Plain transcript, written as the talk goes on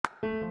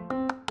Hello,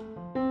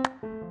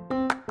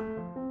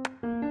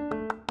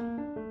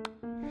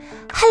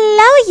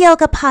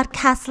 Yoga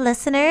Podcast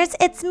listeners.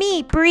 It's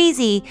me,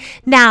 Breezy.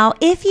 Now,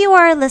 if you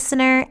are a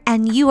listener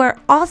and you are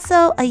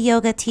also a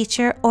yoga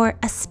teacher or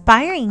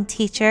aspiring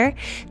teacher,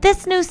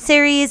 this new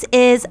series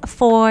is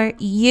for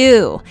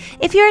you.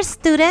 If you're a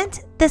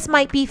student, this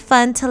might be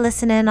fun to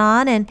listen in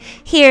on and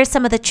hear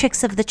some of the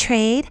tricks of the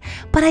trade,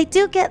 but I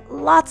do get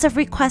lots of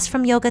requests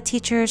from yoga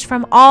teachers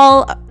from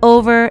all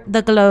over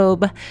the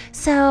globe.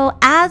 So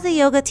as a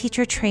yoga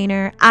teacher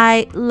trainer,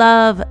 I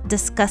love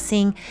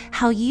discussing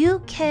how you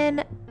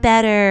can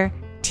better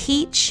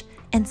teach,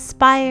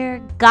 inspire,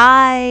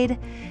 guide,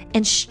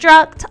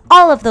 instruct,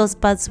 all of those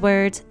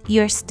buzzwords,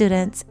 your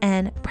students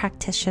and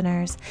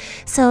practitioners.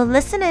 So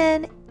listen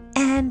in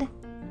and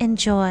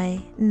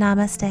enjoy.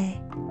 Namaste.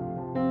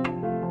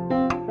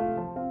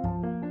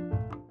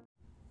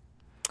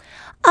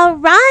 All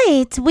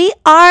right, we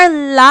are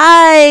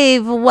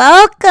live.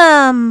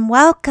 Welcome.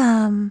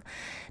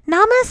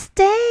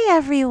 Namaste,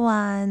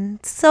 everyone.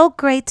 So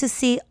great to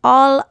see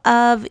all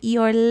of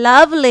your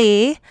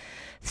lovely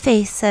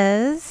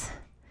faces.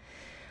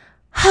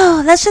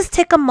 Oh, let's just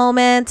take a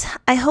moment.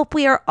 I hope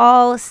we are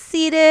all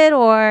seated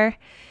or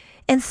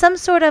in some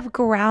sort of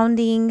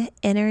grounding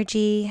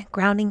energy,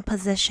 grounding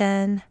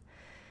position.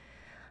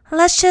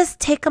 Let's just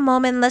take a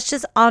moment. Let's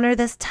just honor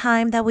this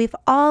time that we've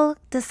all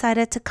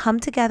decided to come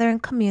together in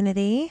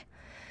community.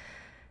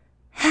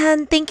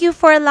 And thank you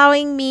for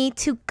allowing me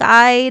to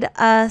guide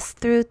us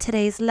through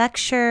today's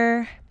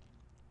lecture.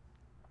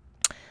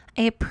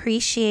 I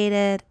appreciate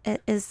it.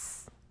 It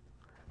is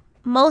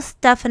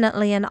most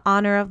definitely an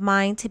honor of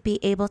mine to be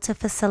able to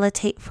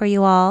facilitate for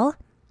you all.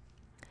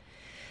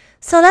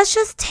 So let's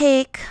just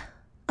take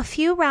a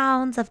few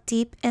rounds of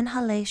deep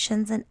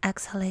inhalations and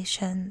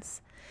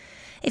exhalations.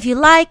 If you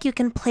like, you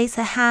can place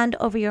a hand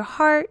over your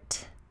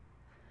heart,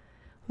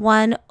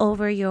 one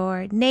over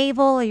your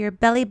navel or your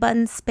belly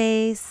button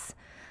space.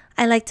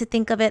 I like to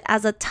think of it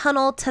as a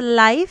tunnel to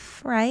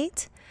life,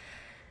 right?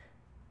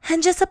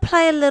 And just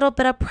apply a little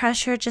bit of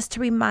pressure just to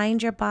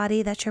remind your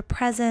body that you're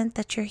present,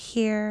 that you're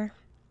here.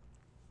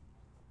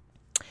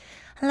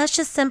 And let's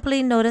just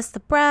simply notice the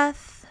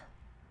breath.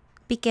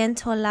 Begin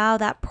to allow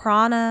that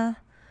prana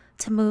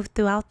to move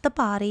throughout the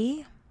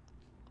body.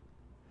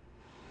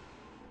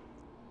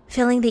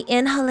 Feeling the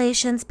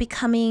inhalations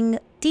becoming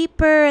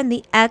deeper and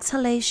the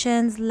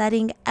exhalations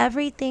letting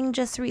everything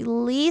just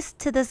release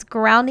to this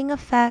grounding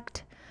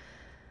effect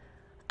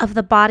of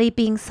the body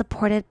being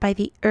supported by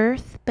the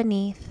earth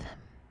beneath.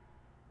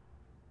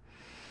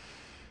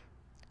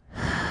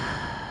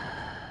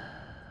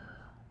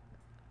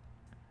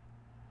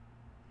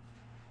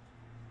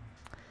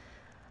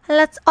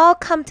 Let's all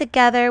come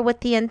together with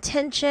the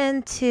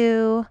intention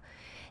to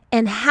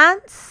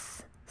enhance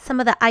some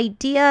of the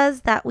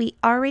ideas that we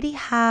already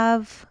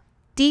have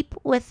deep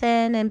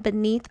within and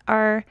beneath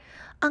our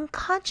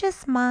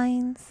unconscious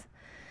minds.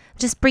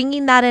 Just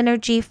bringing that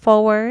energy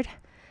forward.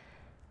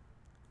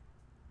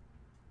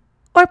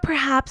 Or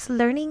perhaps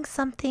learning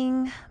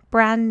something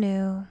brand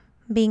new,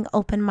 being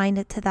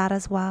open-minded to that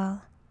as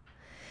well.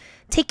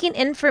 Taking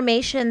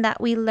information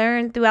that we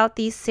learn throughout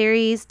these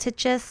series to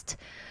just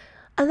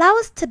allow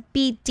us to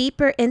be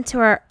deeper into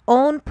our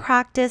own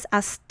practice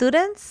as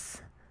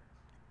students,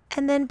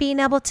 and then being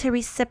able to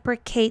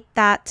reciprocate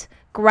that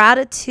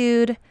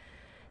gratitude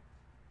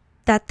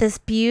that this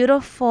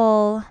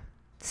beautiful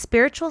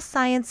spiritual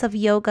science of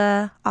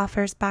yoga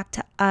offers back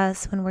to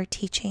us when we're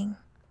teaching.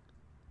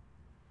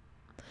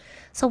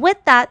 So with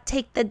that,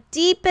 take the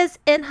deepest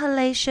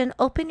inhalation,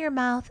 open your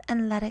mouth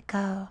and let it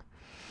go.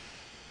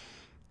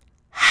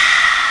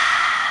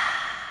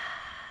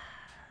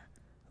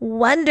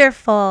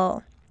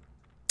 Wonderful.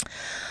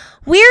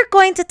 We're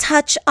going to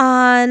touch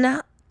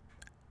on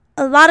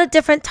a lot of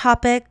different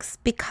topics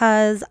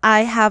because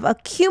I have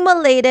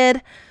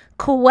accumulated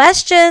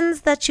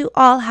questions that you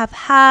all have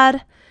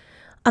had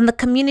on the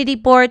community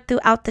board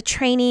throughout the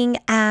training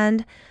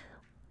and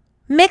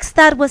mix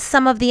that with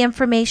some of the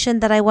information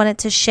that I wanted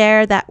to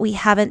share that we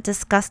haven't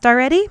discussed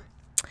already.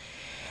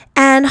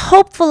 And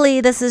hopefully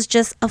this is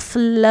just a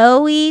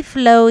flowy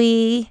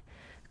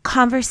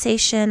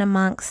conversation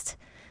amongst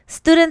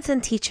students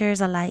and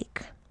teachers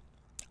alike,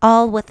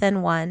 all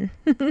within one.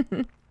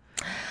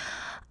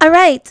 All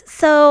right,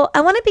 so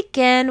I want to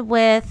begin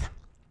with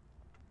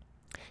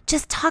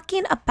just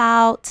talking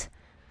about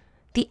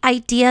the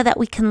idea that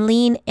we can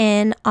lean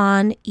in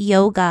on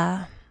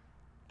yoga.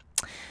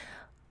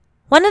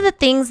 One of the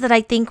things that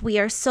I think we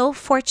are so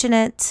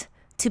fortunate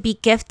to be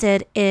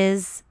gifted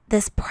is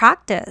this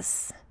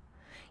practice.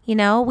 You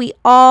know, we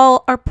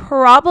all are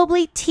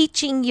probably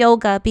teaching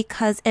yoga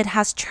because it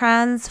has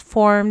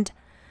transformed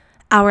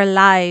our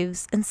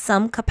lives in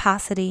some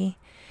capacity.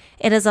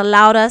 It has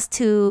allowed us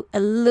to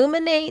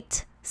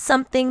illuminate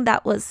something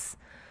that was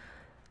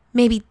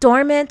maybe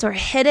dormant or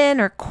hidden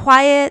or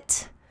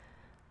quiet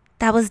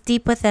that was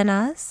deep within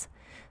us.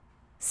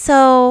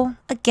 So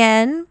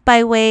again,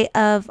 by way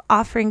of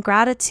offering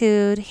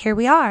gratitude, here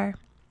we are.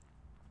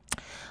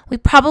 We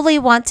probably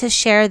want to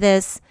share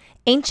this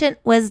ancient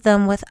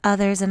wisdom with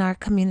others in our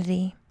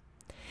community.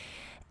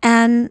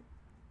 And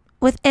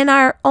within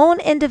our own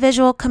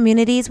individual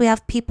communities, we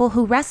have people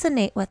who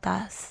resonate with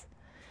us.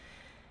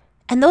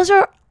 And those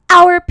are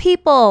our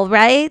people,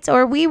 right?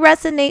 Or we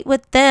resonate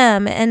with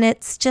them. And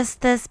it's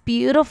just this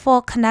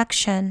beautiful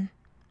connection.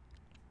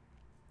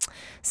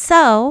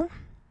 So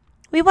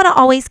we want to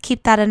always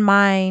keep that in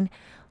mind.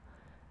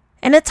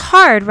 And it's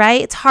hard,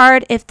 right? It's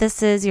hard if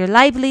this is your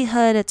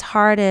livelihood. It's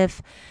hard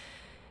if,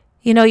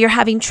 you're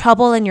having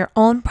trouble in your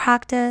own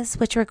practice,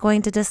 which we're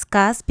going to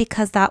discuss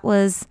because that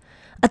was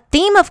a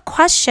theme of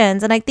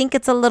questions. And I think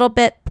it's a little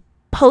bit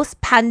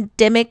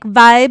post-pandemic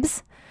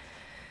vibes.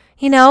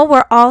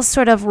 We're all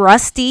sort of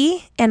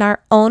rusty in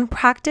our own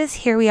practice.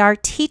 Here we are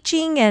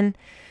teaching and,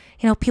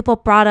 people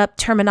brought up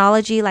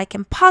terminology like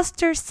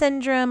imposter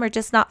syndrome or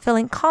just not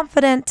feeling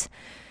confident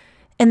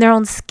in their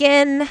own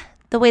skin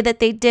the way that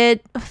they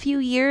did a few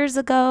years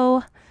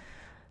ago.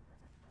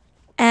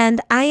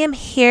 And I am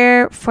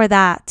here for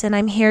that. And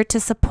I'm here to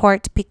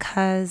support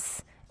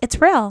because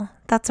it's real.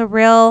 That's a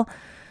real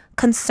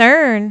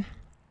concern.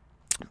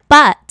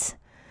 But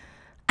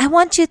I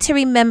want you to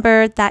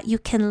remember that you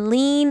can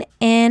lean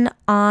in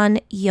on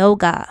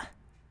yoga.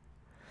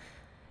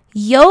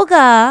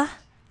 Yoga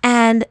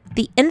and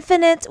the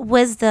infinite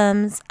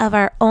wisdoms of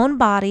our own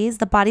bodies,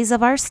 the bodies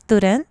of our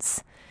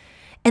students,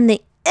 and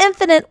the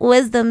infinite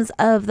wisdoms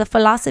of the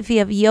philosophy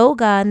of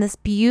yoga and this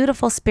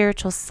beautiful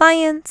spiritual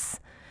science,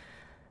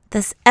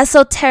 this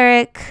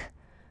esoteric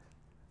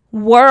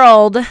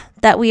world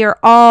that we are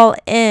all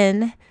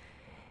in.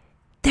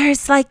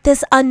 There's like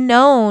this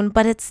unknown,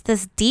 but it's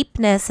this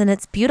deepness and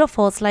it's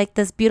beautiful. It's like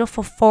this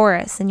beautiful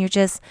forest and you're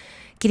just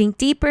getting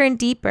deeper and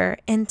deeper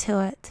into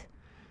it.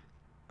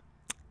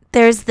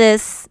 There's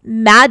this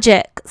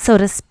magic, so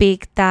to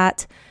speak,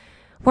 that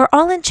we're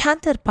all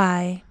enchanted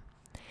by.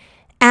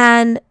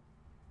 And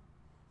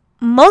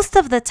most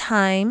of the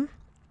time,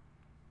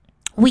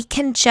 we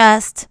can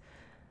just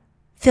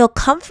feel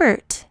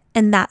comfort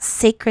in that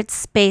sacred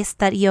space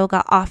that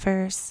yoga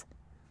offers.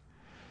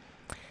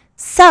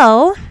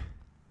 So,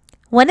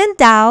 when in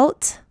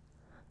doubt,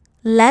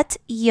 let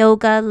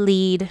yoga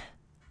lead.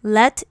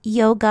 Let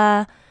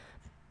yoga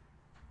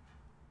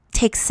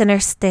take center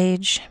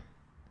stage.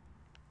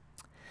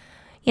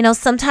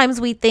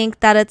 Sometimes we think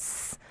that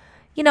it's,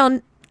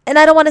 and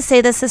I don't want to say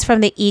this is from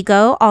the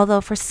ego,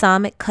 although for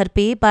some it could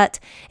be, but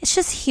it's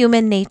just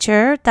human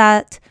nature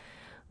that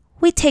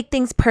we take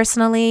things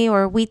personally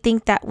or we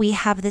think that we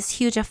have this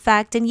huge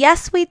effect. And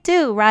yes, we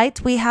do, right?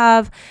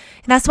 And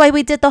that's why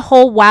we did the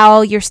whole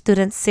Wow Your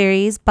Students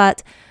series,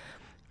 but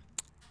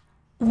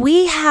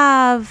we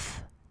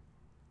have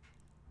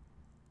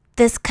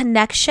this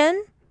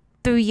connection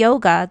through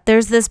yoga.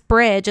 There's this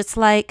bridge. It's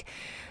like,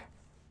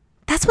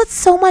 that's what's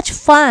so much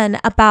fun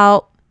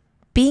about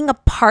being a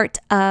part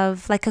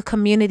of like a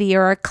community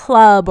or a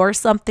club or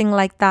something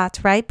like that,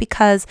 right?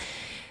 Because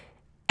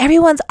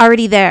everyone's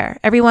already there.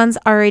 Everyone's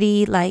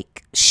already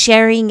like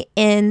sharing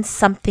in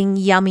something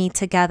yummy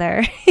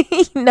together.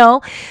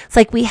 It's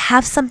like we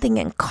have something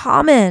in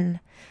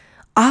common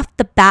off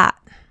the bat.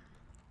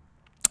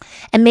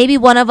 And maybe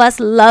one of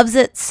us loves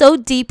it so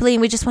deeply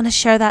and we just want to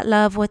share that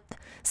love with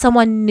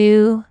someone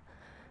new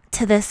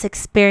to this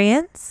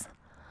experience.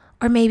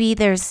 Or maybe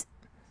there's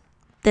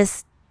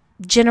this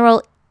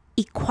general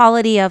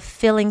equality of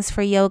feelings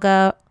for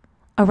yoga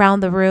around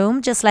the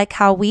room, just like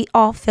how we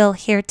all feel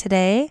here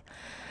today.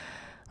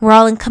 We're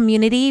all in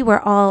community. We're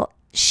all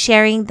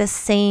sharing the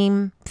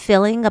same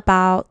feeling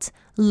about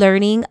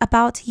learning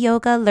about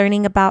yoga,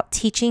 learning about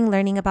teaching,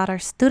 learning about our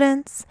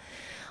students.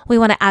 We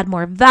want to add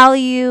more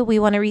value. We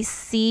want to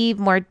receive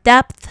more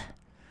depth.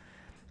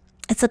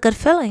 It's a good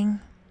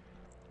feeling.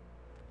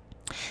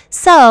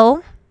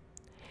 So,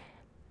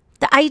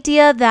 the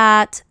idea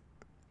that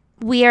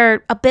we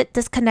are a bit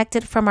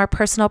disconnected from our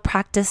personal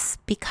practice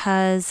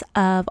because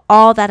of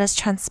all that has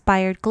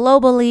transpired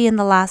globally in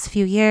the last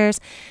few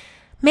years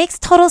makes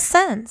total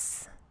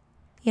sense,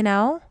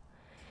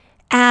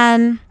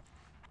 And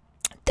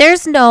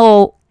there's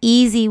no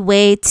easy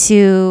way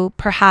to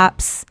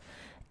perhaps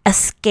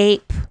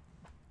escape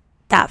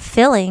that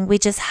feeling. We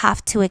just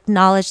have to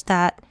acknowledge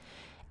that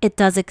it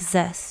does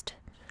exist.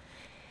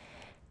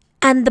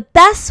 And the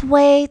best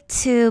way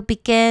to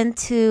begin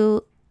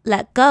to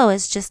let go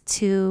is just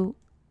to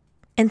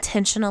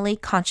intentionally,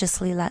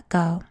 consciously let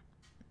go.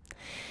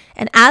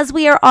 And as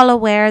we are all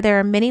aware, there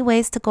are many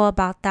ways to go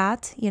about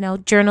that.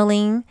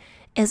 Journaling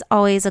is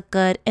always a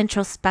good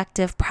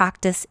introspective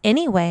practice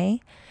anyway.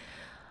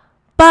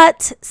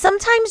 But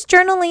sometimes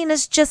journaling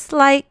is just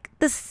like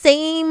the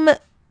same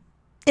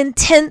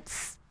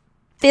intense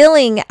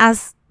feeling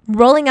as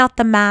rolling out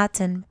the mat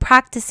and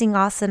practicing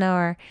asana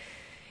or,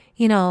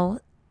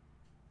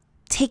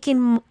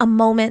 taking a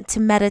moment to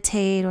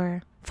meditate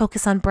or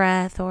focus on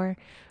breath or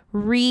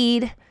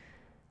read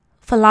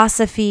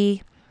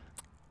philosophy.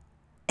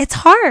 It's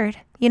hard,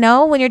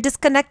 when you're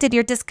disconnected,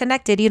 you're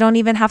disconnected. You don't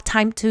even have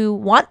time to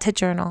want to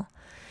journal.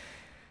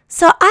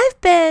 So I've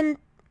been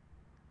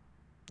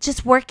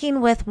just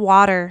working with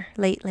water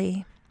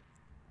lately.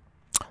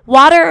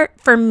 Water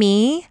for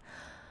me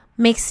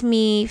makes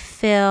me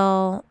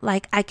feel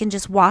like I can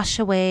just wash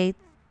away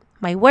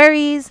my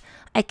worries.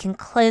 I can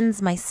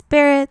cleanse my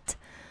spirit.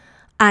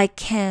 I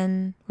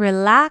can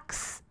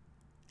relax.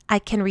 I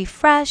can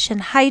refresh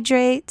and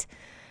hydrate.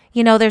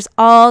 There's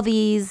all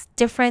these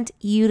different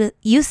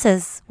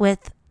uses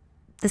with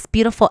this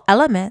beautiful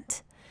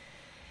element.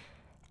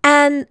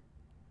 And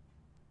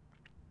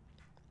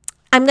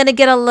I'm going to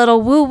get a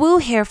little woo-woo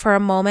here for a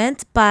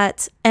moment,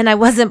 and I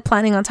wasn't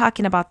planning on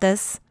talking about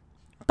this,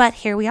 but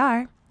here we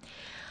are.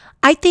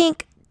 I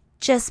think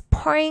just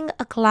pouring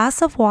a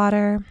glass of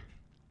water,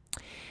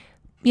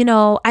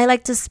 I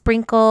like to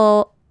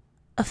sprinkle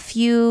a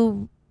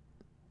few,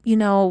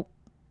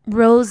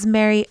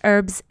 rosemary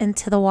herbs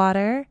into the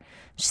water.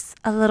 Just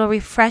a little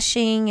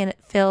refreshing, and it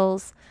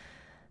feels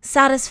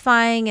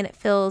satisfying, and it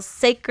feels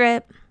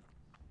sacred.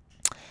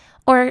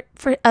 Or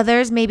for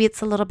others, maybe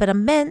it's a little bit of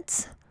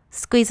mint,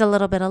 squeeze a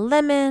little bit of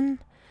lemon.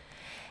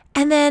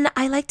 And then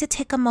I like to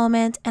take a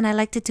moment and I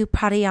like to do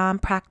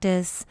pranayama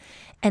practice.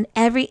 And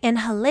every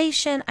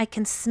inhalation, I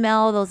can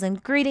smell those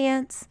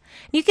ingredients.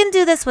 You can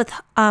do this with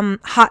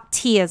hot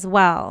tea as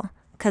well,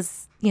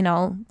 because,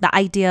 the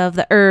idea of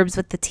the herbs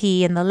with the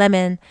tea and the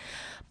lemon.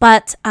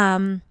 But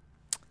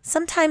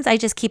sometimes I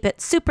just keep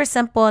it super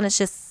simple, and it's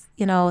just,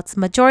 it's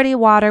majority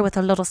water with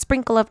a little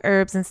sprinkle of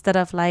herbs instead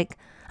of like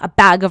a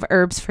bag of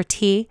herbs for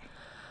tea.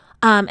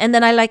 And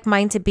then I like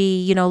mine to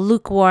be,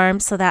 lukewarm,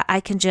 so that I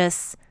can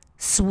just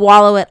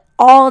swallow it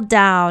all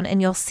down,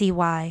 and you'll see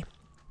why.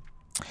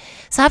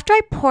 So after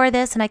I pour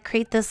this and I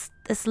create this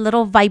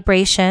little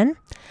vibration,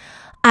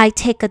 I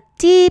take a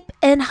deep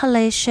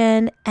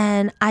inhalation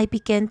and I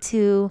begin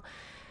to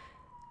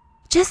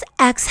just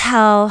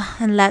exhale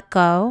and let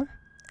go.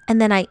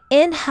 And then I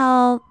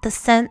inhale the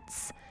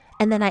scents,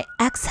 and then I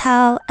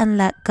exhale and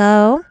let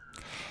go.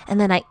 And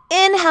then I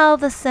inhale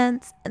the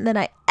scents, and then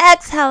I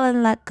exhale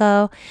and let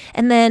go.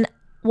 And then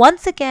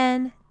once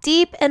again,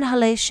 deep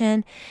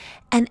inhalation.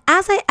 And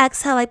as I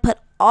exhale, I put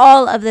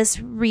all of this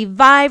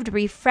revived,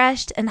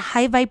 refreshed, and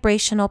high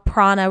vibrational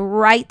prana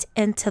right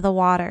into the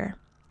water.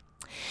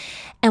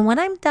 And when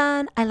I'm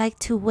done, I like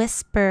to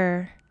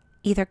whisper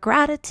either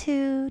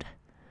gratitude,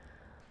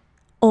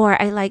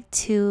 or I like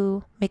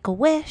to make a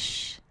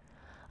wish,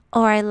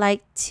 or I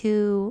like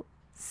to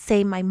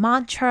say my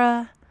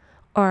mantra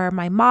or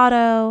my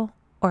motto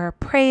or a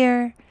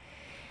prayer.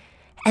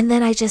 And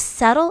then I just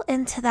settle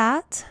into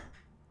that.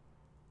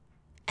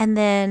 And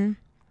then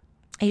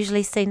I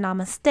usually say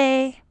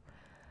namaste,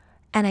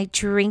 and I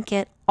drink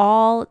it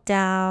all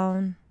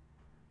down,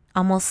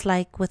 almost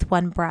like with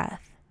one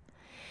breath.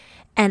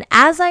 And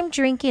as I'm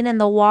drinking and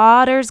the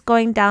water's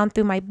going down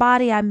through my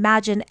body, I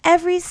imagine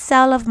every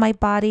cell of my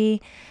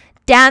body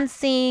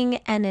dancing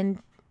and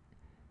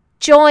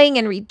enjoying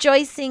and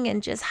rejoicing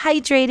and just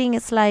hydrating.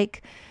 It's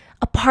like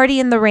a party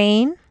in the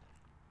rain.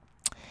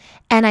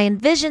 And I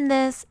envision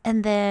this,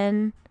 and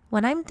then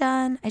when I'm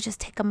done, I just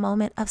take a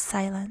moment of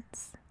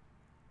silence.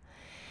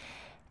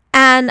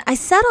 And I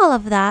said all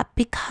of that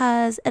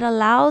because it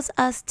allows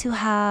us to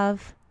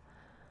have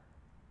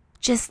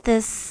just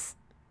this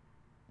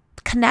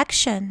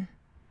connection,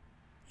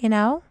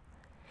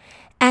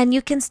 and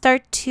you can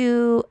start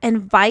to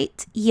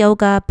invite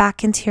yoga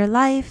back into your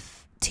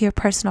life, to your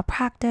personal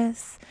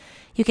practice.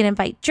 You can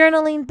invite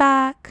journaling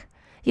back.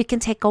 You can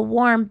take a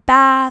warm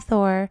bath,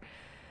 or,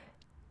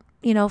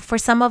 for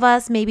some of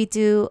us, maybe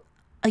do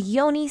a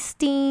yoni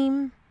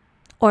steam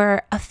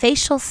or a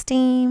facial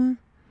steam.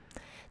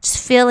 Just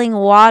feeling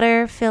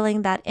water,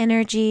 feeling that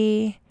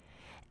energy.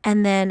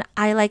 And then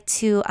I like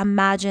to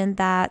imagine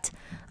that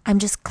I'm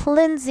just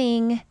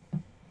cleansing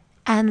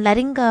and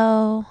letting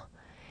go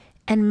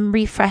and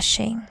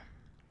refreshing.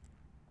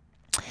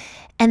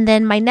 And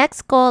then my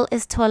next goal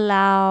is to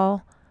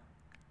allow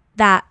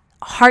that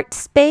heart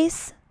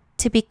space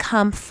to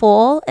become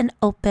full and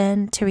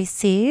open to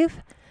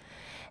receive.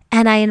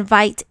 And I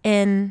invite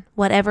in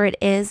whatever it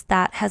is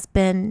that has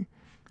been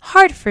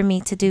hard for me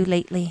to do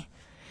lately.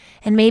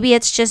 And maybe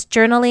it's just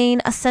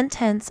journaling a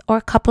sentence or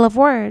a couple of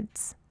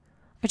words,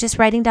 or just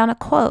writing down a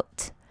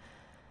quote.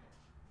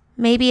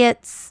 Maybe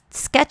it's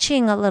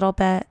sketching a little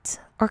bit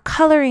or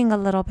coloring a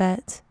little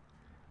bit.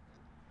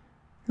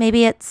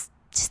 Maybe it's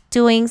just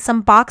doing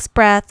some box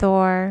breath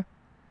or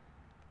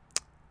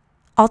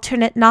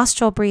alternate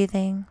nostril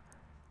breathing.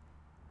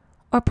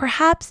 Or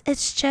perhaps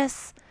it's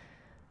just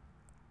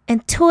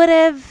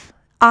intuitive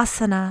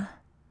asana.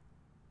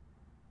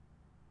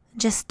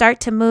 Just start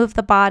to move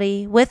the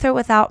body with or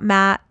without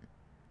mat.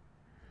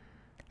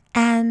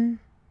 And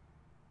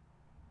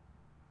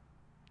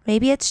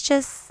maybe it's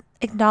just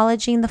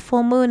acknowledging the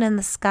full moon in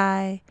the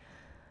sky,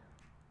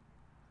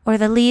 or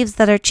the leaves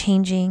that are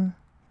changing,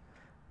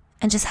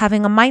 and just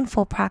having a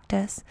mindful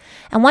practice.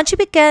 And once you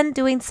begin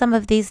doing some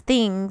of these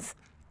things,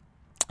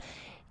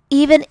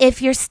 even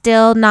if you're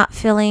still not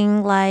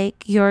feeling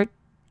like you're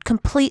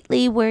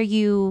completely where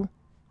you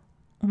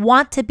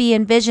want to be,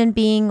 envision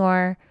being,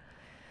 or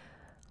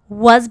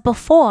was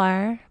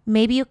before,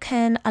 maybe you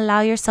can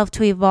allow yourself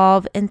to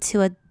evolve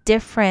into a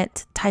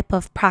different type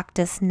of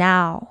practice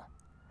now.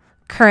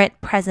 current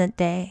present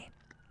day.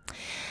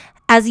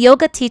 As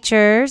yoga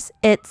teachers,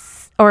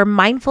 or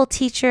mindful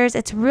teachers,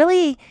 it's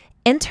really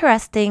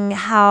interesting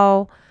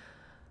how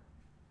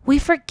we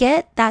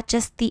forget that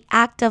just the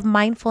act of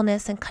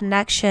mindfulness and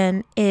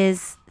connection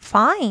is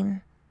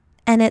fine,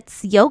 and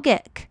it's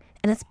yogic,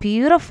 and it's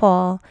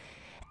beautiful,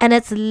 and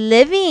it's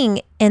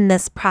living in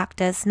this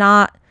practice,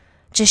 not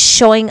just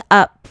showing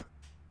up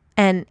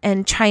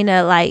and trying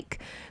to like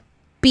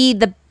be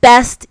the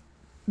best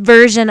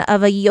version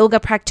of a yoga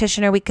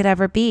practitioner we could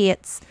ever be.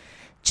 It's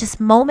just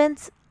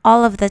moments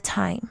all of the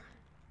time.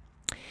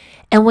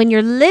 And when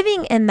you're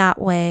living in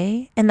that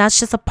way, and that's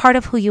just a part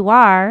of who you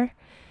are,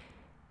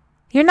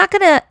 you're not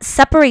going to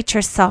separate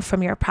yourself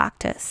from your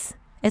practice.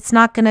 It's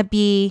not going to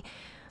be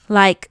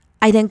like,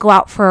 I didn't go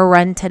out for a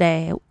run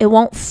today. It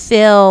won't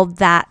feel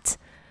that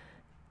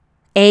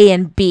A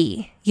and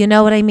B. You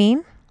know what I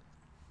mean?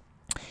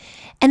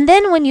 And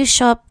then when you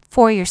show up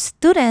for your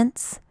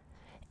students,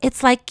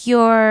 it's like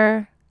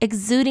you're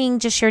exuding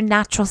just your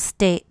natural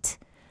state.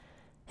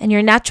 And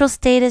your natural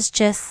state is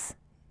just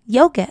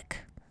yogic.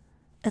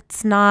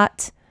 It's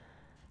not,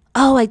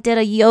 oh, I did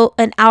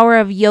an hour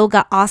of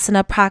yoga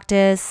asana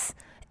practice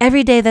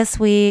every day this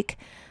week.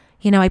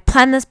 I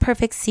planned this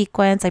perfect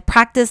sequence. I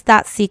practiced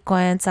that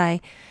sequence.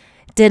 I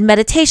did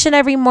meditation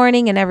every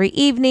morning and every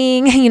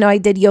evening. I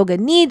did yoga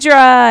nidra.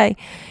 I,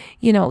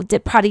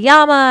 did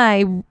pranayama.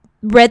 I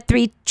read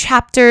 3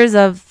 chapters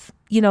of,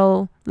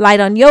 light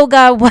on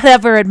yoga,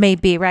 whatever it may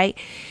be, right?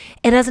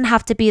 It doesn't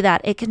have to be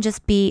that. It can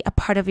just be a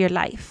part of your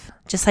life,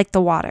 just like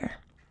the water.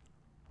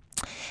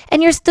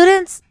 And your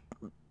students,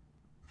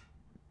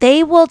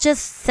 they will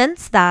just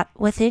sense that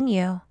within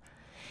you.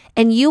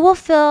 And you will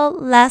feel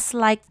less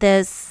like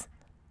this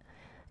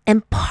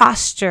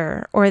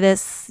imposter or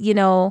this,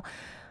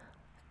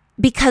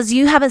 because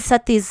you haven't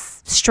set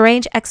these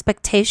strange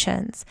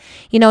expectations.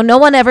 No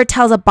one ever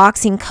tells a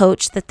boxing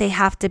coach that they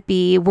have to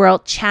be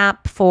world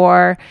champ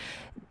for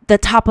the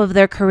top of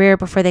their career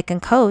before they can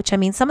coach. I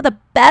mean, some of the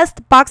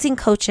best boxing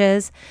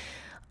coaches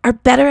are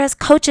better as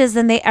coaches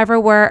than they ever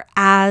were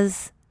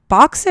as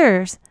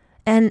boxers.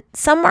 And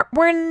some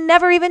were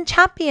never even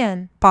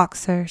champion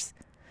boxers.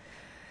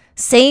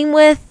 Same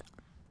with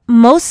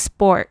most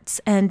sports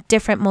and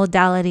different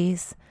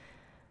modalities.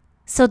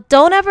 So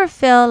don't ever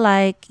feel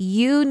like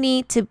you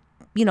need to,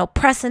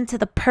 press into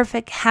the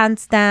perfect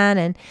handstand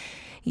and,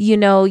 you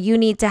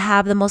need to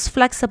have the most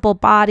flexible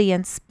body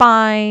and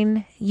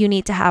spine. You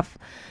need to have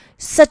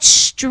such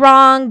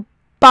strong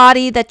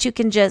body that you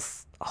can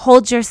just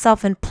hold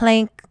yourself in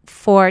plank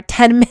for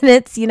 10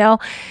 minutes,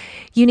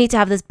 You need to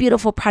have this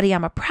beautiful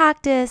pranayama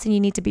practice, and you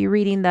need to be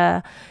reading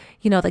the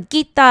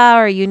Gita,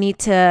 or you need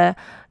to,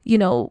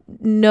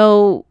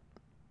 know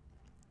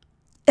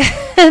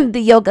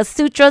the Yoga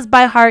Sutras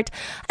by heart.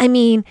 I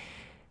mean,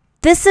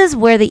 this is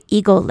where the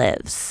ego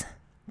lives.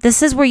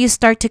 This is where you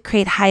start to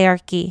create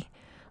hierarchy,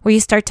 where you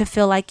start to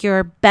feel like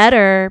you're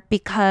better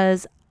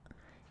because,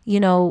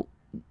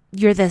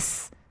 you're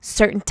this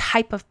certain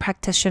type of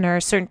practitioner,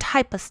 a certain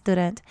type of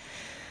student.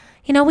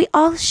 We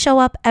all show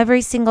up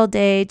every single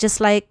day, just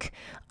like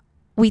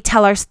we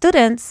tell our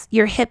students,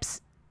 your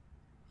hips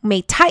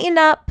may tighten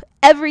up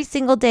every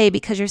single day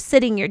because you're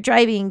sitting, you're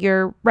driving,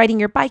 you're riding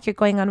your bike, you're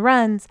going on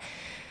runs.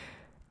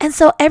 And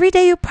so every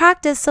day you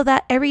practice so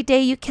that every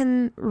day you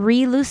can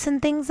re-loosen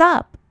things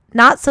up,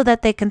 not so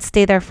that they can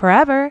stay there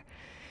forever.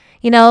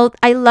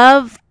 I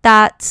love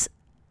that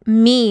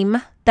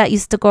meme that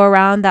used to go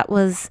around that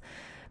was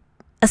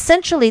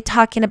essentially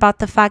talking about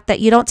the fact that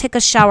you don't take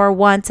a shower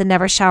once and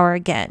never shower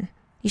again.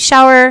 You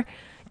shower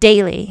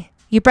daily.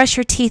 You brush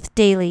your teeth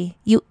daily.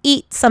 You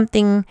eat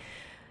something,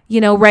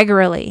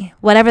 regularly,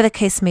 whatever the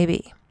case may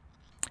be.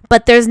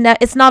 But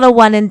it's not a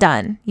one and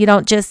done. You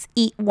don't just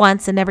eat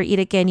once and never eat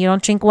again. You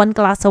don't drink one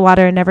glass of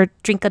water and never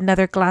drink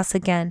another glass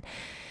again.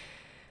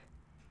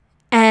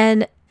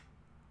 And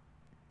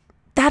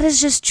that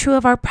is just true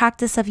of our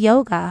practice of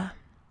yoga.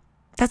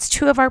 That's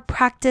true of our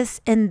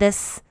practice in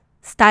this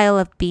style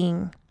of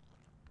being.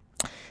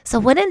 So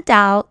when in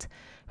doubt,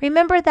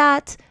 remember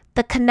that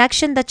the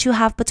connection that you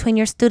have between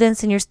your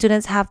students and your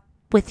students have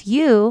with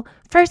you,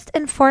 first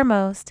and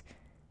foremost,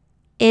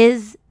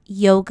 is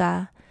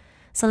yoga.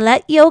 So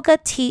let yoga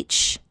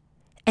teach,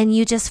 and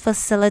you just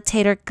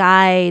facilitate or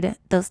guide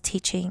those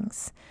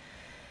teachings.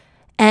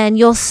 And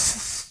you'll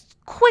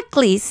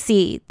quickly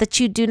see that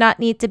you do not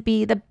need to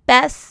be the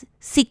best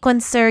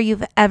sequencer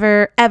you've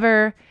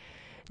ever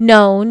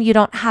known. You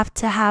don't have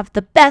to have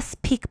the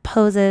best peak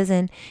poses,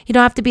 and you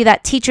don't have to be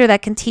that teacher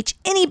that can teach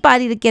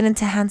anybody to get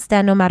into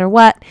handstand no matter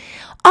what.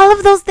 All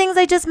of those things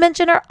I just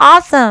mentioned are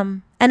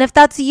awesome. And if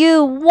that's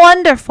you,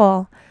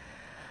 wonderful.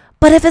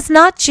 But if it's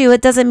not you,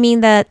 it doesn't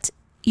mean that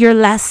you're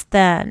less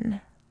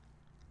than.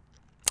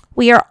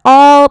 We are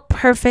all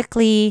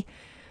perfectly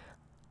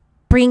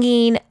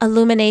bringing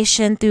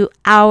illumination through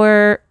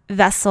our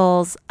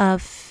vessels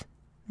of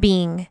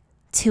being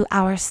to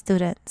our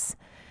students.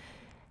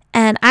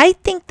 And I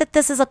think that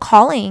this is a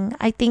calling.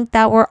 I think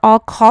that we're all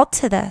called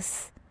to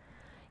this.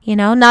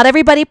 Not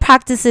everybody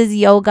practices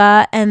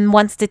yoga and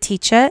wants to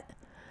teach it.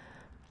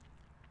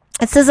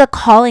 This is a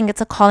calling. It's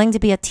a calling to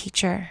be a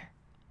teacher.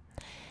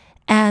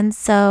 And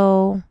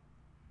so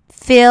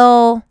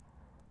feel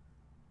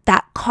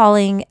that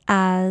calling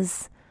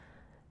as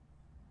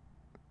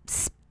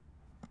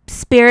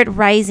spirit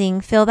rising.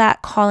 Feel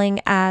that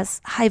calling as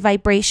high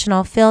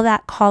vibrational. Feel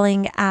that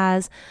calling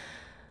as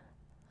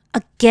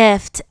a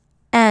gift.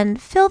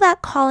 And feel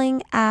that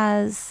calling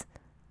as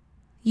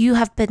you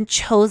have been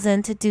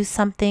chosen to do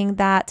something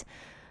that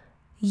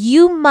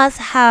you must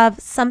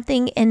have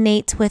something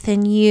innate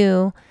within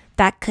you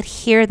that could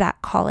hear that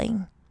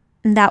calling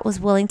and that was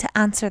willing to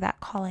answer that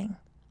calling.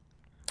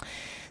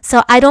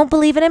 So I don't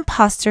believe in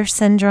imposter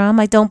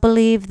syndrome. I don't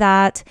believe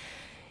that,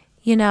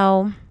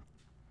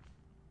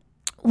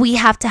 we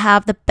have to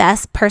have the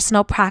best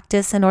personal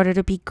practice in order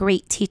to be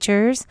great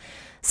teachers.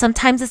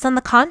 Sometimes it's on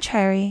the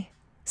contrary.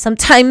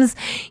 Sometimes,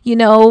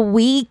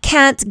 we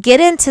can't get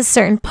into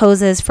certain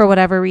poses for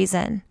whatever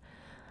reason.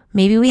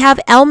 Maybe we have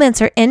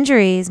ailments or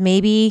injuries.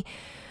 Maybe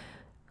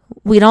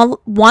we don't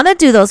want to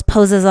do those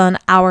poses on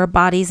our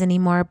bodies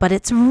anymore, but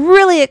it's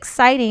really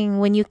exciting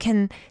when you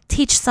can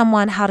teach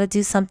someone how to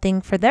do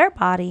something for their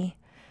body.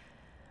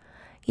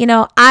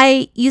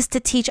 I used to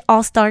teach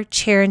all-star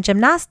chair and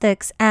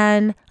gymnastics,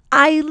 and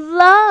I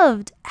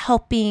loved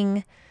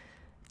helping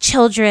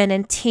children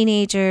and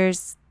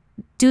teenagers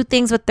do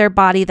things with their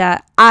body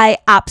that I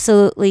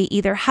absolutely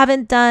either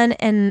haven't done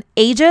in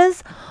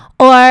ages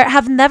or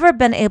have never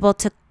been able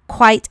to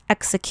quite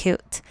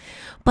execute.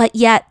 But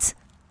yet,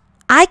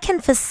 I can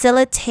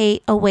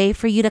facilitate a way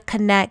for you to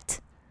connect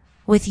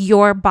with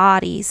your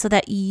body so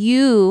that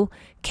you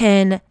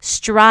can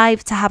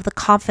strive to have the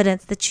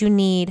confidence that you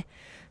need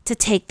to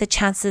take the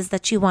chances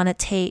that you want to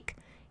take,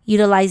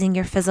 utilizing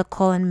your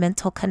physical and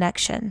mental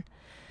connection.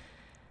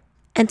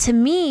 And to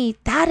me,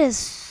 that is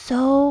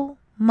so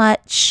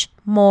much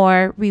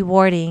more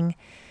rewarding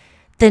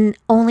than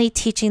only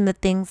teaching the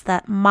things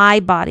that my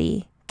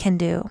body can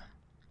do.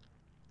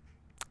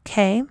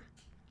 Okay?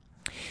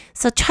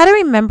 So try to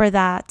remember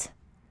that,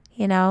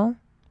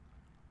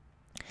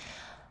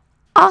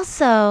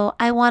 Also,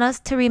 I want us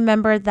to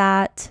remember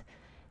that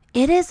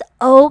it is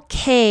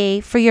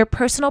okay for your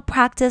personal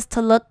practice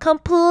to look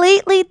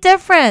completely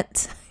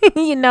different,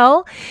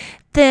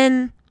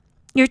 than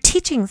your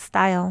teaching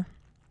style.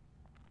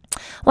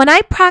 When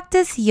I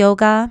practice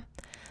yoga,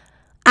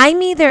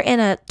 I'm either in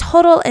a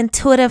total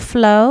intuitive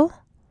flow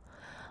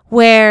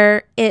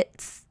where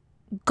it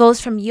goes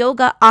from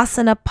yoga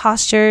asana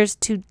postures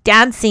to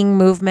dancing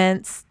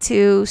movements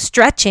to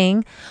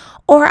stretching,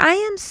 or I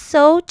am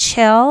so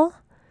chill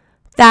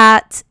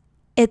that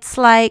it's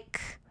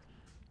like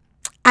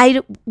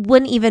I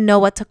wouldn't even know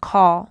what to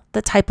call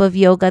the type of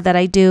yoga that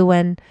I do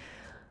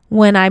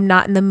when I'm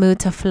not in the mood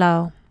to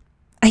flow.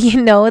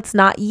 It's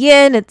not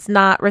yin, it's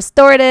not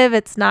restorative,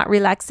 it's not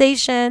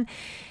relaxation.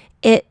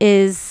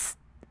 It's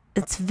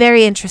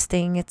very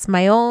interesting. It's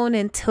my own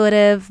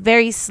intuitive,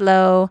 very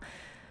slow,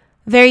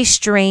 very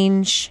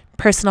strange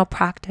personal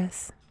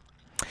practice.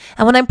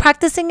 And when I'm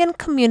practicing in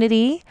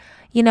community,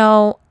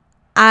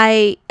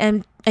 I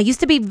used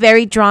to be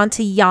very drawn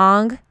to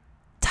yang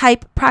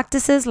type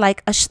practices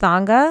like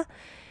Ashtanga.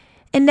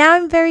 And now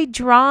I'm very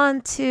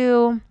drawn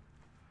to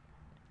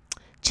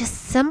just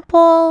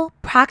simple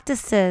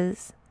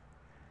practices.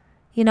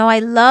 I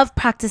love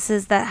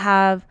practices that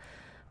have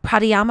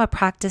pranayama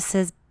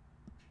practices,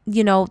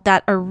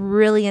 that are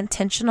really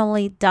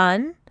intentionally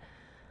done.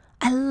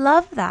 I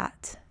love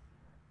that.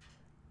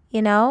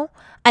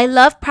 I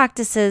love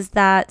practices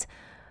that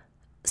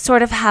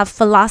sort of have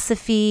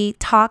philosophy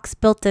talks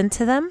built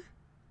into them.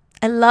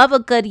 I love a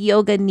good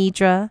yoga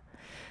nidra.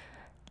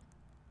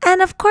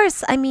 And of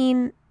course, I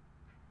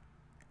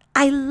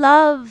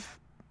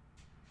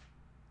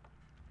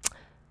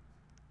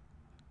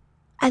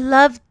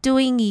love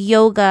doing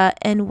yoga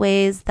in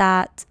ways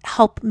that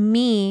help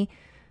me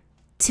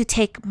to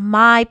take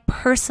my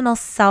personal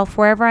self,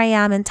 wherever I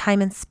am in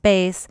time and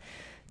space,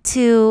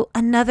 to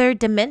another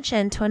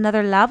dimension, to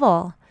another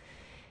level.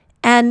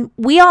 And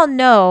we all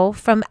know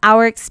from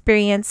our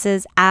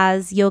experiences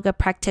as yoga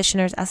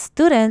practitioners, as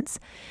students,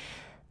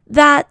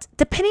 that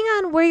depending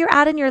on where you're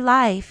at in your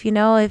life,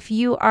 if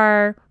you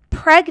are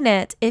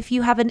pregnant, if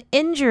you have an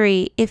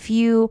injury, if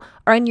you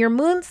are in your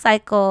moon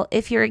cycle,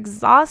 if you're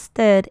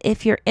exhausted,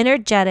 if you're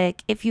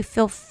energetic, if you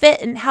feel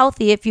fit and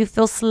healthy, if you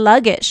feel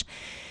sluggish,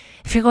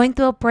 if you're going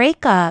through a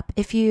breakup,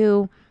 if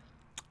you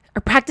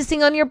are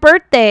practicing on your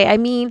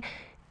birthday,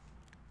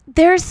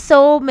 there's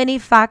so many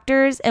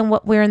factors in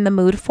what we're in the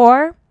mood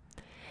for.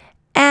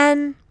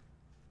 And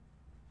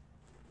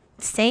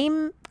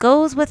same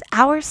goes with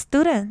our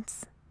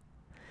students.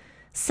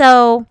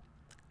 So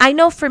I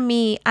know for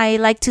me, I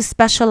like to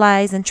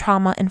specialize in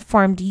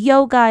trauma-informed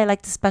yoga. I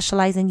like to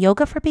specialize in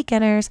yoga for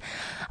beginners.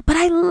 But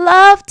I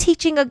love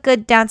teaching a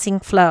good dancing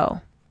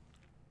flow.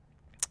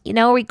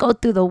 We go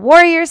through the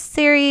warrior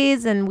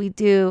series and we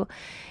do,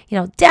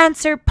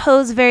 dancer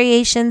pose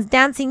variations,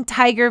 dancing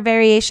tiger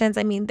variations.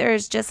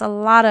 There's just a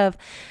lot of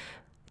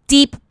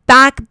deep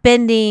back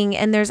bending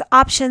and there's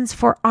options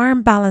for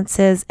arm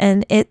balances.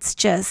 And it's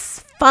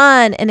just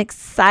fun and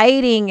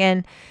exciting.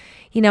 And,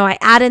 I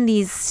add in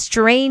these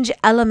strange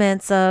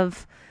elements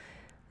of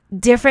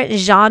different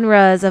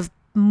genres of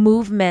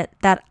movement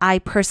that I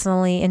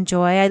personally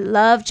enjoy. I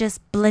love just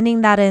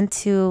blending that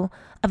into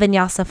a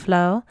vinyasa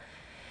flow.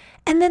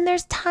 And then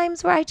there's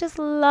times where I just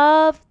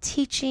love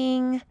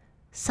teaching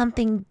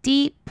something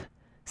deep,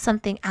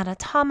 something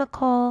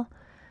anatomical,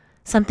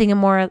 something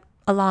more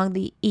along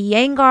the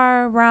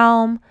Iyengar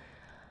realm.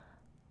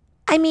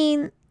 I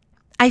mean,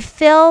 I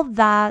feel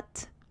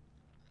that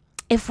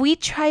if we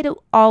try to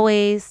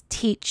always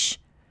teach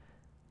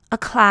a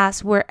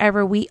class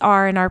wherever we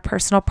are in our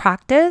personal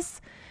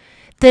practice,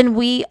 then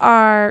we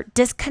are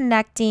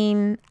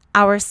disconnecting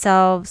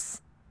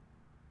ourselves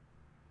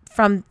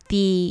from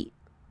the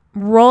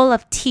role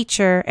of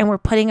teacher, and we're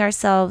putting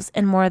ourselves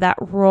in more of that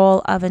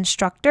role of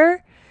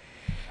instructor.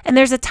 And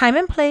there's a time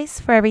and place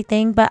for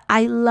everything, but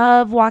I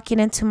love walking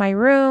into my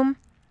room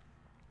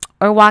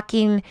or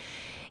walking,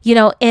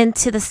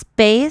 into the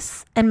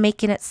space and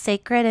making it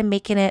sacred and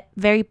making it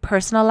very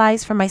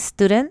personalized for my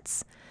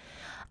students.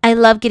 I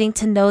love getting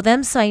to know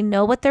them so I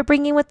know what they're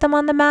bringing with them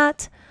on the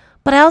mat.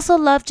 But I also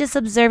love just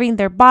observing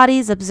their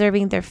bodies,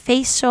 observing their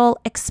facial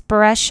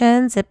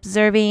expressions,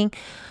 observing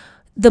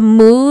the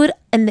mood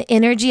and the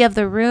energy of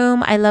the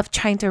room. I love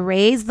trying to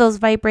raise those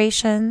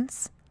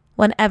vibrations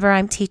whenever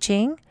I'm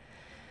teaching.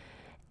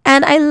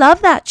 And I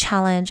love that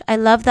challenge. I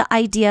love the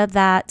idea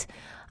that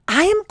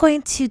I am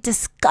going to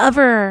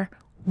discover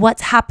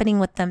what's happening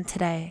with them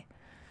today.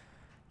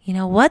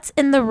 What's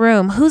in the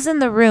room? Who's in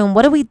the room?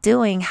 What are we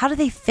doing? How do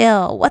they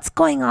feel? What's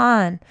going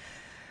on?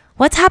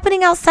 What's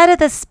happening outside of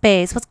this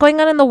space? What's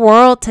going on in the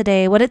world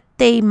today? What did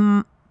they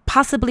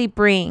possibly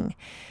bring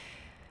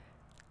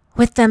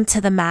with them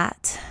to the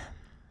mat?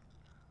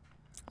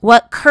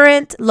 What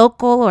current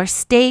local or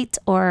state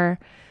or,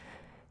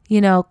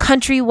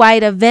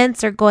 countrywide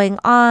events are going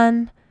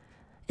on?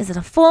 Is it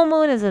a full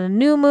moon? Is it a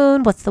new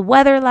moon? What's the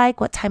weather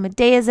like? What time of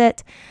day is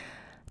it?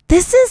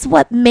 This is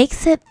what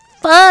makes it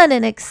fun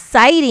and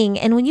exciting.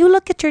 And when you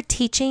look at your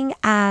teaching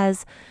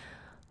as,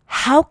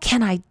 how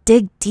can I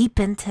dig deep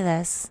into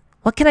this?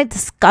 What can I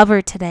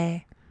discover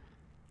today?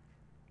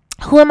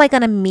 Who am I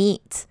going to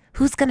meet?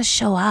 Who's going to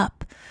show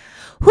up?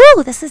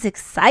 Whoo, this is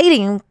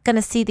exciting. I'm going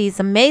to see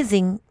these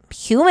amazing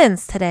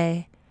humans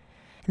today.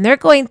 And they're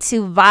going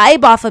to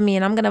vibe off of me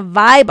and I'm going to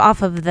vibe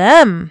off of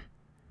them.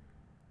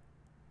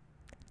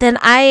 Then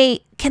I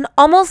can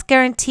almost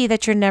guarantee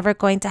that you're never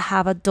going to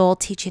have a dull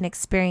teaching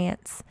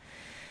experience.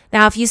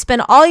 Now, if you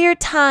spend all your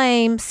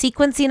time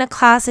sequencing a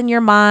class in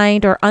your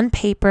mind or on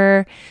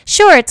paper,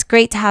 sure, it's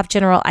great to have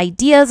general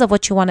ideas of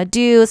what you want to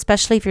do,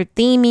 especially if you're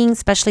theming,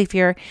 especially if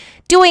you're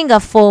doing a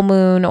full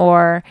moon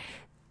or,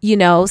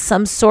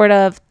 some sort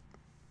of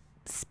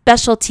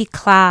specialty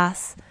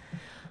class.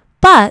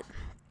 But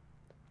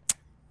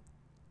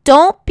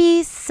don't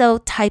be so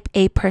type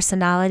A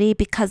personality,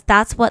 because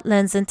that's what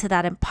lends into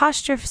that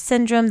imposter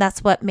syndrome.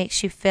 That's what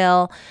makes you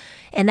feel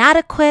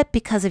inadequate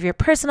because of your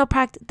personal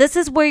practice. This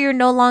is where you're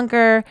no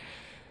longer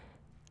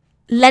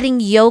letting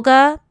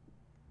yoga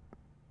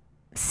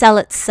sell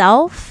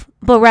itself,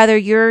 but rather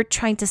you're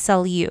trying to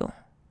sell you.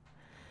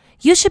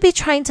 You should be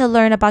trying to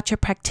learn about your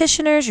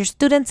practitioners, your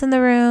students in the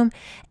room,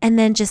 and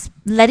then just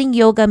letting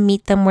yoga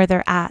meet them where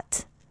they're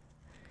at.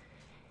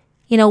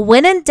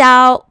 When in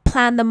doubt,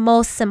 plan the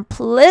most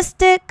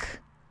simplistic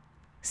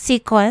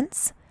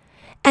sequence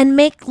and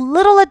make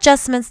little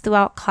adjustments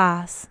throughout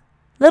class,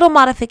 little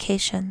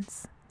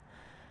modifications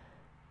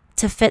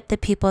to fit the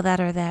people that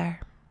are there,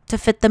 to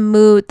fit the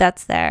mood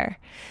that's there.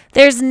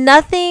 There's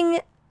nothing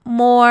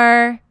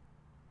more,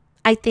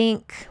 I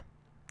think,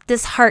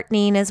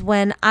 disheartening is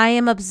when I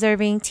am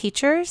observing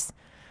teachers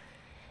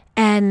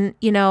and,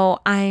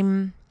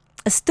 I'm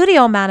a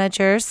studio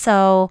manager,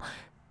 so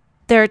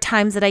there are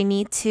times that I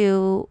need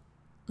to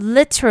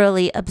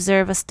literally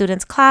observe a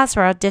student's class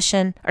or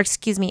observe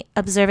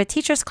a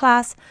teacher's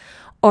class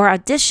or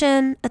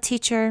audition a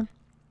teacher.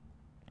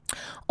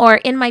 Or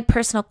in my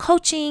personal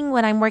coaching,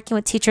 when I'm working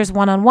with teachers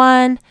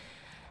one-on-one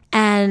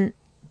and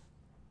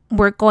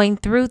we're going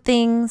through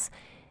things,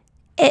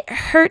 it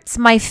hurts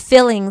my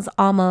feelings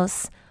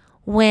almost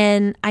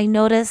when I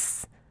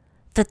notice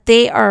that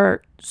they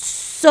are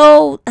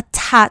so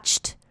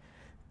attached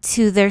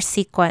to their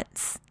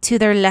sequence, to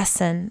their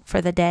lesson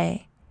for the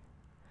day.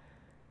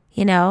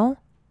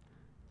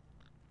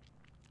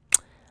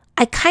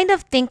 I kind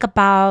of think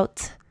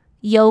about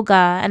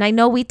yoga, and I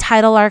know we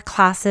title our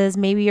classes,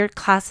 maybe your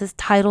class is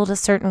titled a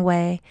certain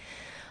way,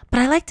 but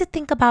I like to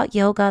think about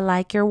yoga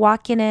like you're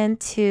walking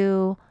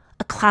into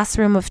a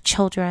classroom of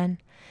children.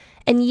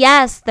 And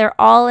yes, they're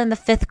all in the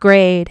 5th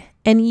grade.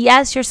 And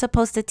yes, you're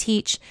supposed to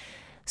teach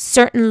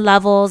certain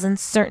levels and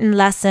certain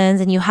lessons,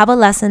 and you have a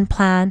lesson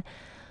plan,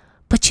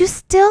 but you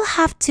still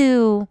have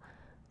to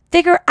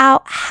figure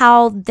out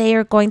how they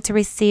are going to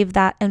receive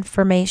that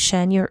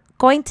information. You're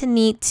going to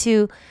need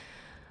to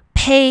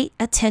pay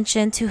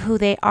attention to who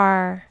they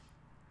are.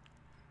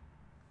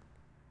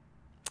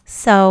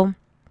 So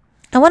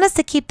I want us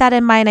to keep that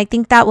in mind. I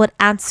think that would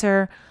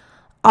answer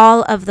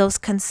all of those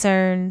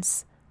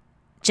concerns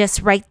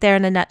just right there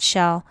in a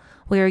nutshell.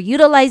 We're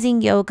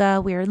utilizing yoga.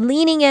 We're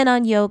leaning in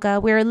on yoga.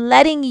 We're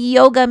letting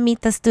yoga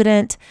meet the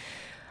student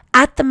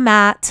at the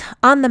mat,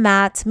 on the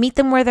mat, meet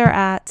them where they're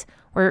at.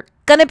 We're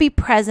going to be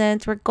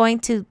present. We're going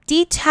to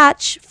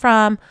detach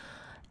from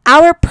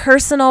our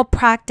personal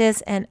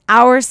practice and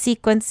our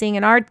sequencing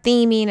and our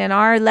theming and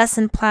our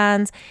lesson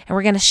plans. And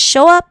we're going to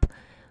show up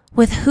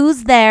with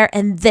who's there.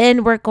 And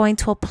then we're going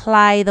to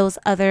apply those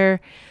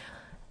other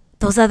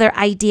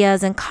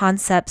ideas and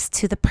concepts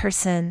to the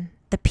person,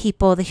 the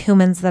people, the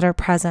humans that are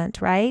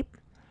present, right?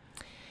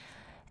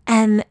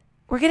 And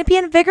we're going to be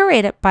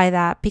invigorated by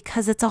that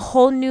because it's a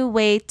whole new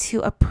way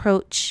to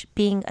approach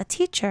being a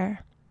teacher.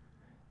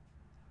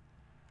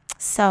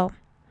 So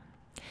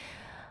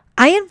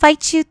I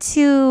invite you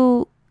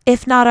to,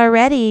 if not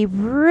already,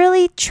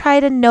 really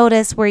try to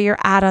notice where you're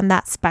at on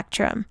that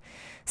spectrum.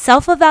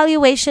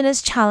 Self-evaluation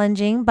is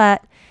challenging,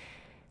 but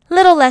a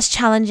little less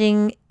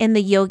challenging in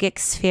the yogic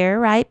sphere,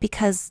 right?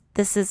 Because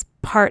this is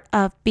part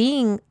of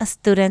being a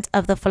student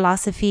of the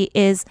philosophy,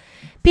 is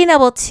being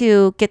able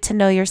to get to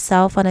know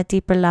yourself on a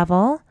deeper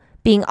level,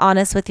 being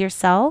honest with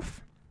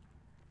yourself.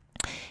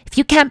 If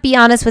you can't be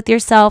honest with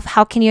yourself,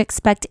 how can you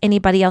expect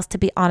anybody else to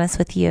be honest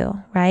with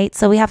you, right?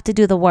 So we have to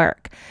do the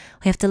work.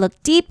 We have to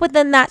look deep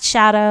within that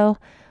shadow.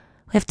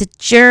 We have to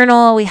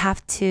journal. We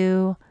have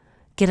to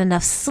get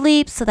enough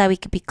sleep so that we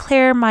can be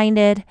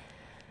clear-minded.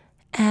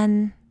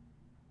 And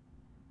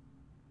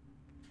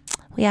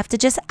we have to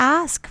just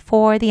ask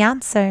for the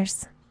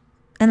answers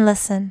and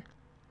listen.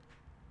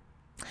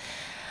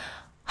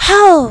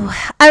 Oh,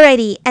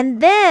 alrighty.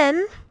 And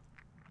then,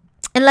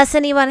 unless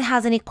anyone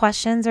has any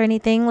questions or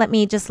anything, let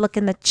me just look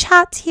in the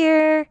chat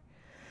here.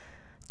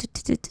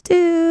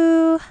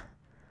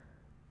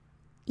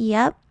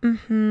 Yep.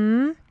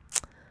 A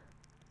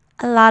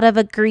lot of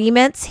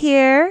agreements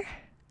here.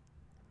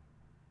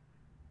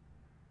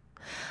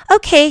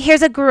 Okay,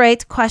 here's a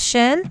great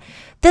question.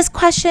 This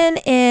question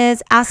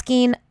is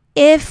asking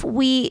if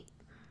we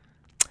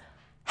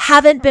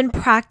haven't been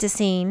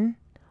practicing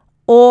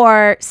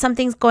or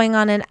something's going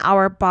on in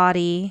our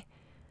body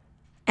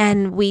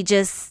and we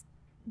just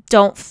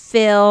don't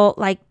feel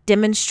like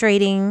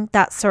demonstrating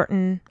that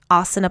certain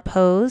asana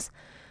pose,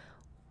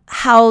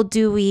 how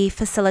do we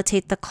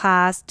facilitate the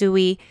class? Do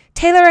we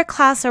tailor a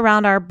class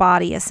around our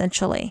body,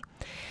 essentially?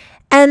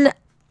 And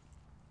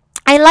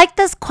I like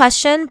this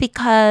question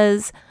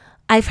because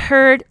I've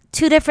heard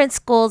two different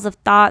schools of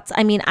thoughts.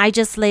 I mean, I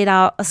just laid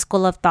out a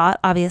school of thought,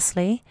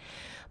 obviously.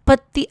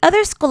 But the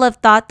other school of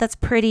thought that's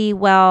pretty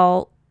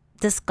well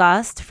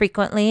discussed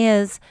frequently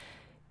is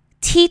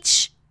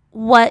teach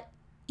what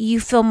you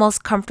feel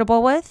most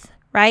comfortable with,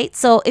 right?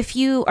 So if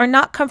you are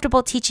not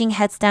comfortable teaching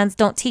headstands,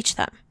 don't teach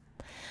them.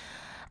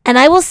 And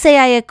I will say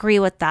I agree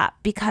with that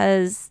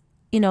because,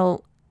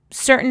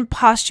 certain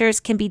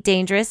postures can be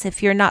dangerous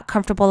if you're not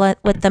comfortable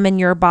with them in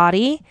your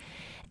body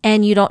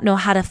and you don't know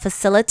how to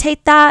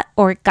facilitate that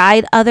or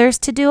guide others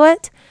to do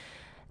it.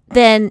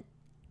 Then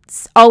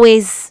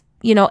always,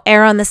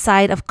 err on the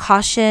side of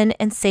caution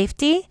and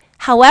safety.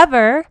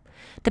 However,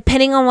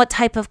 depending on what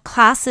type of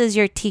classes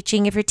you're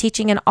teaching, if you're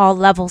teaching an all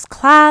levels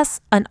class,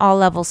 an all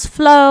levels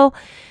flow,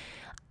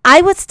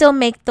 I would still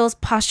make those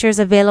postures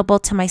available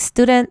to my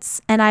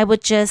students, and I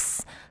would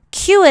just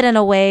cue it in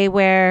a way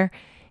where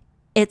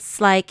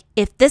it's like,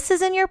 if this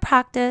is in your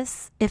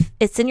practice, if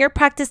it's in your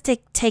practice to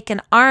take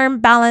an arm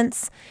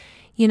balance,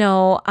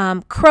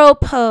 crow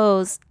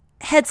pose,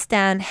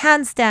 headstand,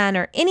 handstand,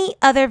 or any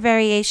other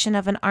variation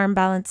of an arm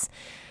balance,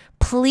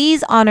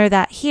 please honor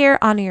that here,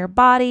 honor your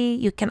body.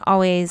 You can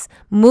always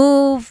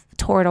move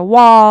toward a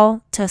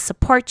wall to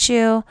support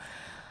you.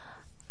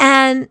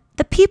 And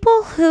the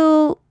people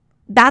who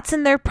that's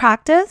in their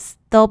practice,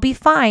 they'll be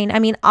fine. I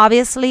mean,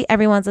 obviously,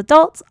 everyone's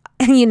adults.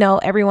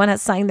 Everyone has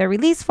signed their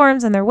release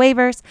forms and their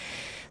waivers.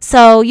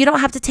 So you don't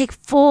have to take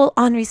full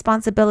on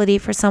responsibility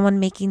for someone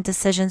making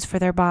decisions for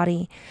their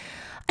body.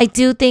 I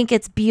do think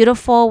it's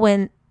beautiful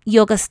when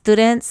yoga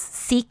students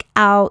seek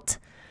out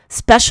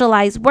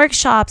specialized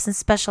workshops and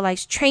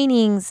specialized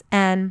trainings,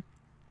 and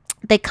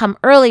they come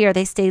earlier,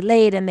 they stay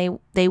late, and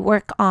they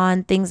work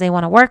on things they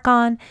want to work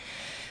on,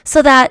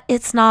 so that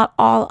it's not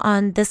all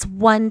on this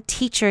one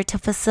teacher to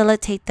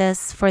facilitate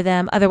this for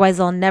them. Otherwise,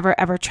 they'll never,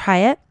 ever try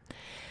it.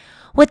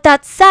 With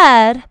that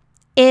said,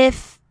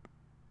 if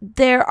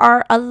there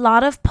are a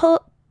lot of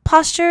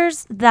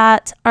postures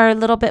that are a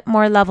little bit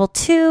more level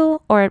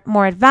 2 or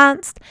more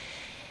advanced,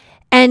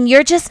 and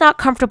you're just not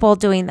comfortable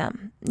doing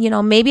them,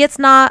 maybe it's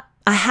not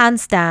a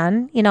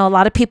handstand. A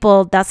lot of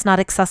people, that's not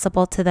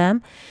accessible to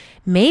them.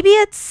 Maybe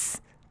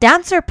it's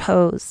dancer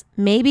pose.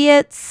 Maybe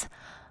it's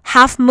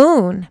half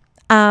moon.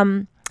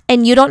 And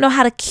you don't know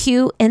how to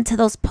cue into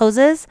those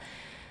poses,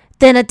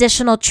 then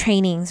additional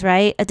trainings,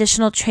 right?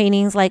 Additional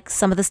trainings like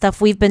some of the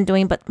stuff we've been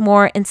doing, but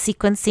more in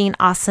sequencing,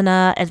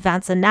 asana,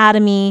 advanced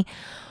anatomy,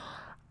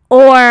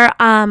 or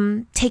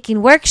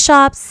taking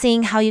workshops,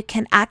 seeing how you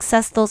can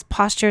access those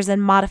postures and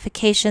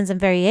modifications and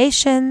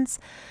variations,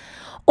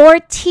 or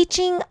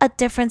teaching a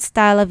different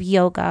style of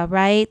yoga,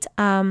 right?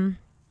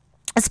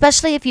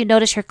 Especially if you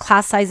notice your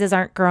class sizes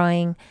aren't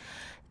growing.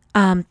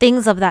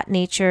 things of that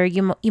nature.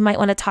 You might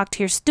want to talk to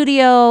your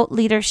studio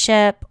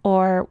leadership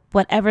or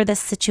whatever the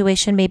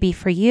situation may be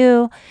for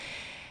you,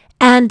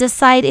 and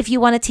decide if you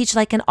want to teach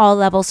like an all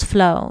levels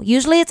flow.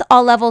 Usually it's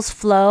all levels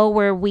flow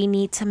where we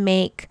need to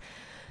make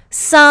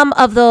some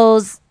of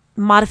those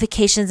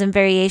modifications and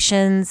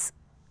variations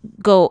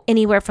go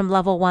anywhere from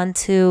level 1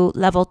 to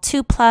level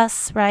 2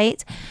 plus,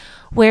 right?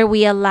 Where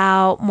we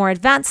allow more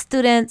advanced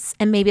students,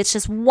 and maybe it's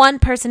just one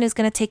person who's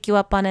going to take you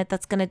up on it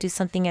that's going to do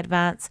something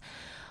advanced.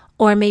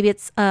 Or maybe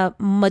it's a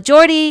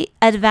majority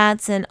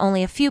advanced and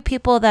only a few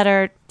people that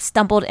are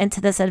stumbled into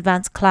this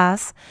advanced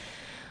class.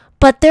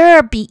 But there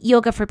are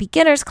yoga for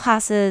beginners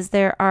classes.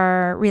 There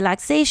are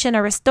relaxation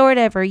or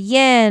restorative or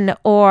yin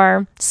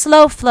or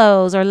slow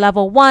flows or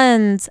level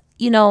ones.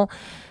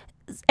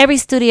 Every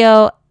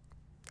studio,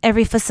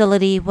 every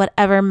facility,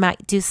 whatever,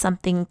 might do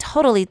something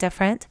totally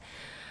different.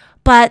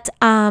 But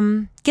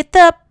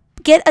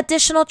get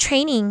additional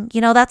training.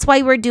 That's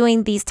why we're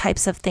doing these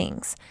types of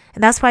things.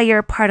 And that's why you're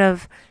a part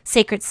of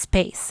Sacred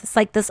Space. It's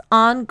like this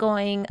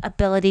ongoing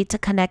ability to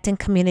connect in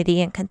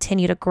community and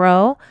continue to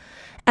grow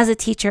as a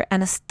teacher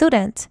and a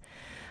student.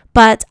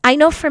 But I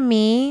know for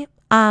me,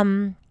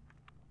 I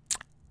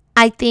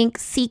think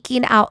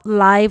seeking out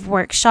live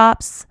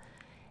workshops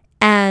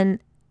and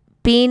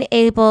being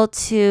able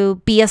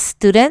to be a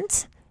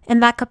student in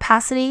that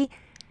capacity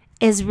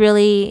is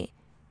really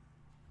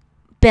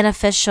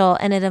beneficial,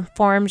 and it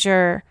informs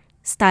your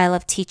style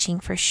of teaching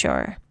for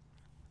sure.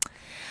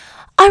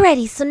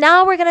 Alrighty, so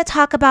now we're going to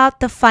talk about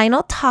the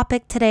final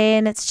topic today,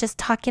 and it's just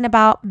talking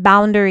about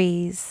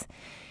boundaries.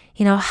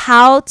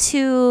 How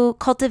to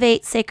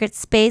cultivate sacred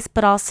space,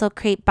 but also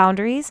create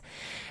boundaries.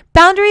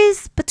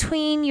 Boundaries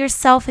between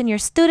yourself and your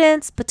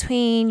students,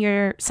 between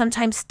your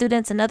sometimes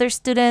students and other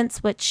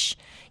students, which,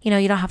 you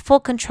don't have full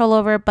control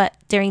over, but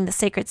during the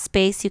sacred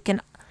space, you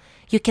can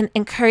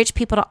encourage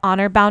people to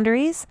honor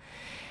boundaries.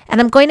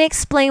 And I'm going to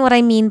explain what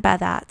I mean by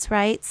that,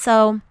 right?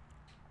 So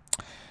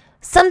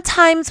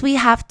sometimes we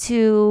have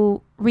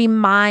to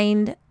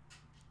remind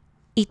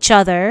each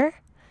other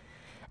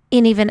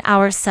and even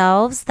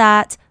ourselves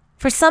that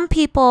for some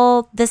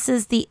people, this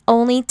is the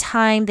only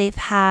time they've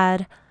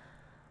had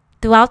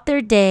throughout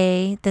their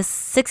day, this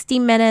 60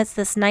 minutes,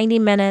 this 90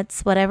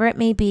 minutes, whatever it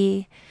may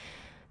be,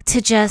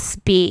 to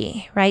just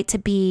be, right? To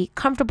be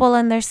comfortable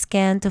in their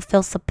skin, to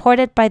feel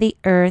supported by the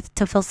earth,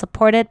 to feel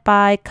supported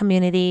by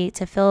community,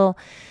 to feel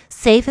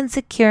safe and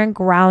secure and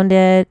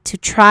grounded, to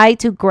try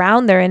to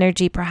ground their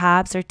energy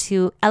perhaps, or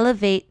to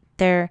elevate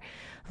their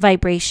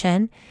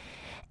vibration.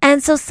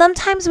 And so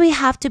sometimes we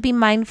have to be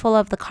mindful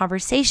of the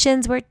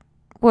conversations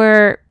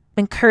we're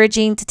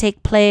encouraging to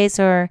take place,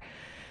 or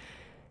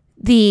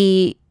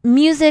the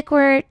music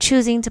we're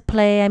choosing to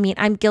play. I mean,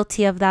 I'm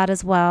guilty of that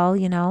as well,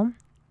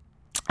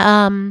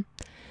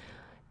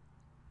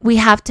 We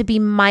have to be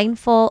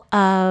mindful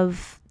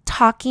of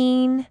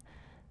talking,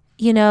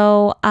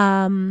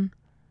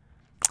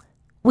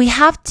 we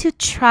have to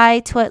try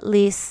to at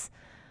least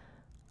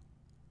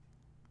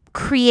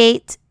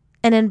create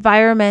an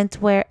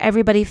environment where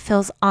everybody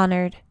feels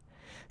honored.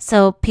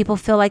 So people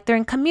feel like they're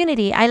in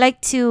community. I like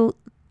to,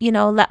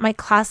 let my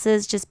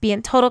classes just be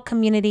in total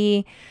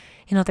community.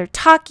 They're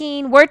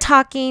talking, we're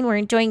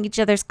enjoying each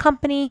other's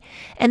company.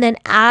 And then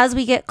as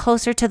we get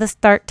closer to the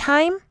start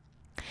time,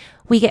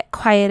 we get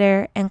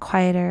quieter and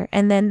quieter.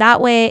 And then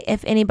that way,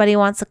 if anybody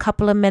wants a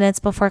couple of minutes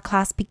before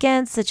class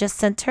begins to just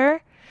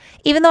center,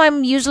 even though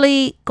I'm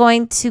usually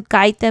going to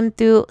guide them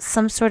through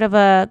some sort of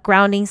a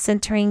grounding,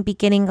 centering,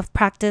 beginning of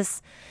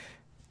practice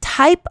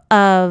type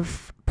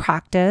of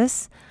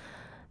practice,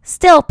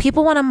 still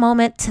people want a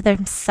moment to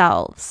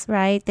themselves,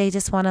 right? They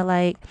just want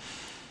to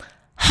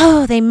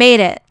they made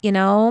it,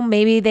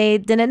 maybe they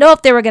didn't know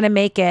if they were going to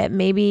make it.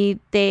 Maybe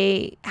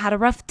they had a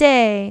rough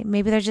day.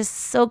 Maybe they're just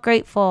so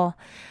grateful.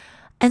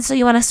 And so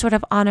you want to sort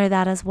of honor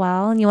that as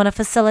well. And you want to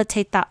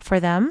facilitate that for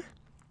them.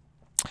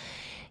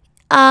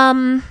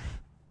 And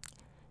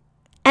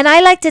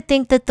I like to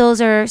think that those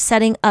are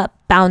setting up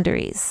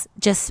boundaries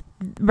just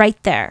right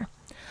there.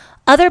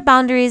 Other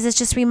boundaries is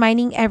just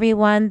reminding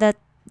everyone that,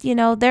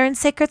 they're in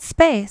sacred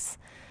space.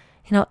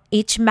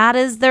 Each mat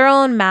is their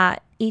own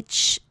mat.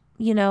 Each,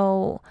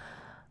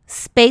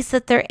 space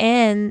that they're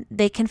in,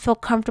 they can feel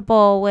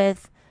comfortable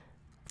with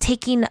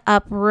taking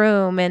up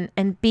room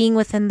and being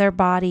within their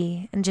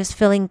body and just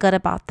feeling good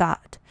about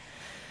that.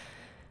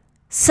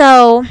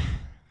 So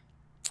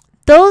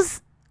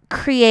those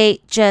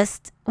create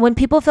just, when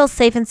people feel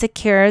safe and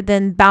secure,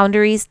 then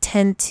boundaries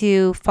tend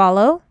to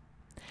follow.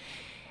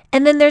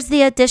 And then there's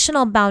the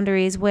additional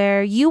boundaries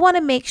where you want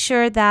to make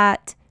sure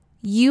that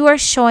you are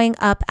showing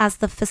up as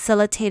the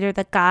facilitator,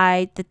 the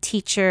guide, the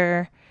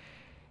teacher.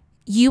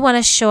 You want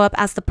to show up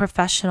as the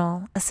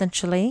professional,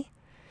 essentially.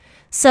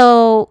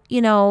 So,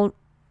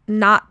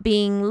 not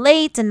being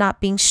late and not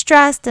being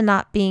stressed and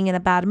not being in a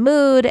bad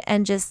mood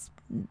and just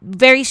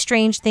very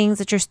strange things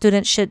that your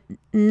students should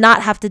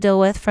not have to deal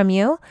with from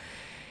you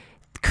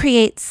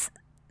creates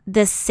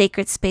this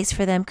sacred space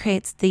for them,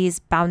 creates these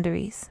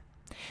boundaries.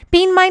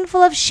 Being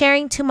mindful of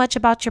sharing too much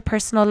about your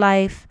personal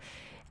life.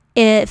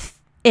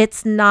 If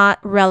it's not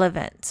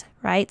relevant,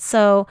 right?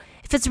 So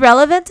if it's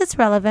relevant, it's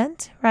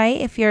relevant, right?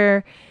 If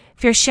you're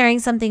sharing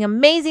something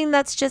amazing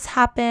that's just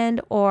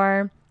happened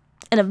or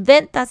an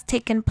event that's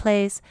taken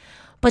place,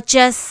 but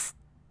just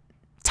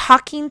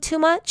talking too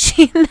much,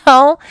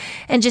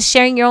 and just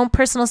sharing your own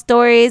personal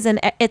stories, and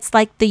it's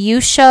like the you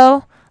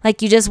show,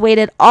 like you just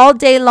waited all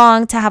day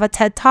long to have a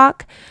TED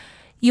Talk.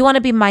 You want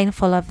to be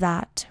mindful of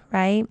that,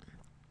 right?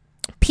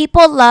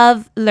 People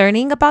love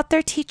learning about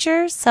their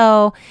teachers,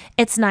 so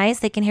it's nice.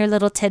 They can hear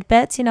little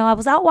tidbits. I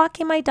was out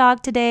walking my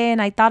dog today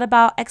and I thought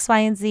about X, Y,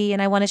 and Z,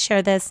 and I want to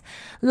share this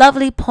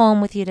lovely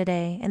poem with you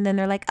today. And then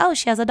they're like, oh,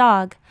 she has a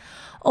dog.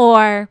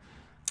 Or,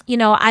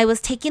 I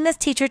was taking this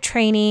teacher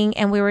training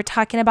and we were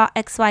talking about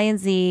X, Y, and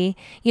Z.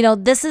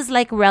 This is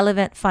like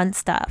relevant, fun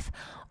stuff.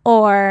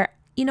 Or,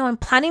 I'm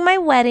planning my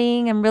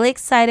wedding. I'm really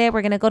excited.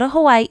 We're going to go to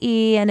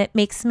Hawaii, and it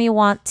makes me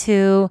want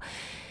to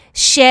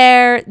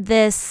share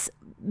this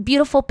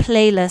beautiful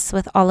playlist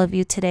with all of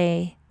you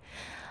today.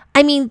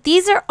 I mean,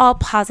 these are all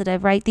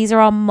positive, right? These are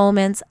all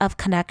moments of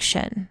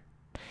connection.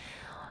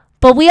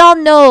 But we all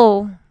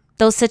know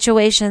those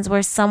situations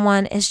where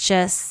someone is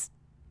just,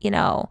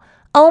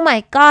 oh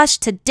my gosh,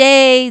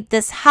 today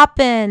this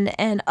happened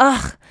and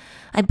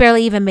I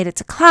barely even made it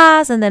to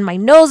class, and then my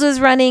nose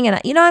is running and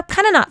I'm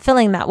kind of not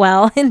feeling that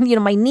well, and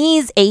my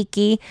knee's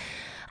achy.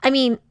 I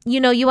mean,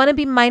 you want to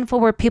be mindful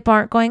where people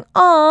aren't going,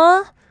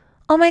 oh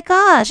my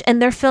gosh, and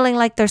they're feeling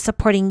like they're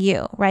supporting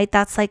you, right?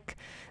 That's like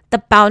the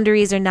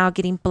boundaries are now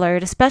getting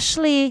blurred,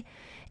 especially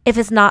if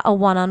it's not a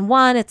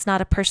one-on-one, it's not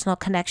a personal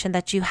connection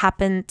that you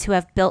happen to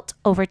have built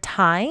over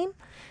time,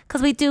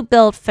 because we do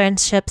build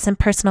friendships and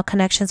personal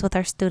connections with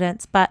our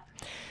students, but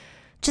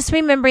just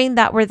remembering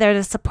that we're there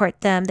to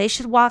support them. They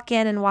should walk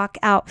in and walk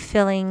out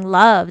feeling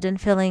loved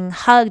and feeling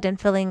hugged and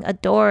feeling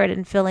adored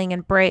and feeling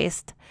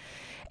embraced.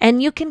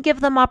 And you can give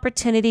them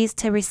opportunities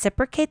to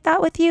reciprocate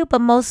that with you,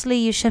 but mostly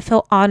you should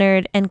feel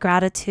honored and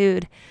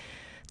gratitude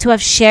to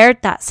have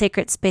shared that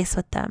sacred space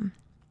with them.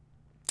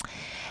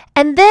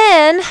 And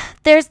then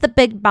there's the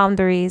big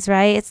boundaries,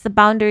 right? It's the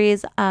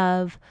boundaries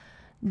of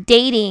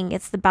dating.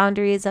 It's the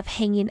boundaries of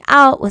hanging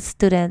out with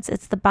students.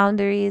 It's the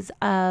boundaries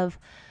of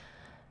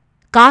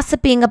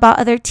gossiping about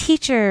other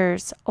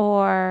teachers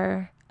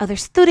or other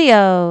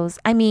studios.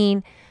 I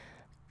mean,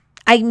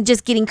 I'm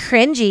just getting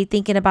cringy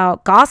thinking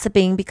about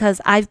gossiping because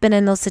I've been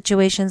in those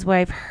situations where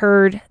I've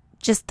heard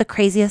just the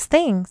craziest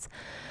things.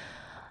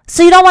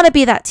 So you don't want to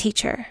be that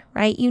teacher,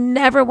 right? You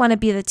never want to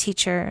be the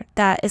teacher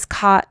that is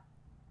caught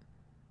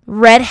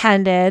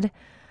red-handed,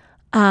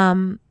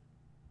 saying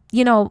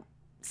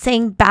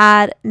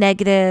bad,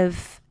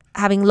 negative,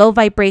 having low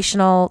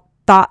vibrational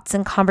thoughts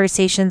and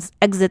conversations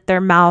exit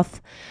their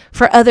mouth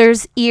for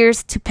others'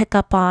 ears to pick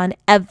up on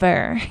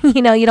ever.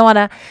 You don't want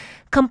to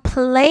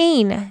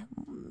complain.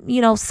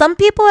 Some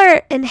people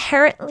are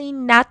inherently,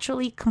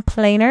 naturally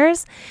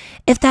complainers.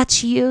 If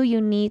that's you,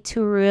 you need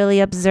to really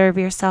observe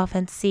yourself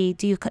and see,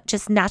 do you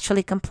just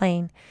naturally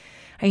complain?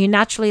 Are you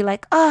naturally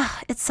like,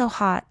 it's so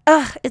hot.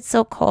 It's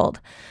so cold.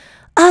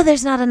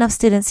 There's not enough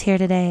students here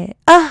today.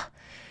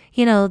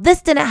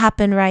 This didn't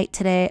happen right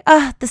today.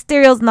 The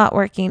stereo's not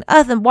working.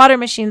 The water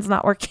machine's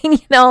not working.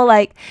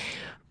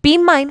 Be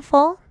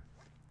mindful.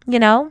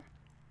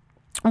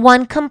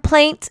 One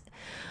complaint,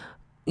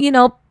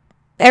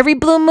 every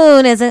blue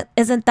moon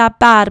isn't that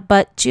bad,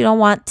 but you don't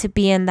want to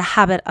be in the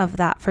habit of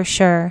that for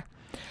sure.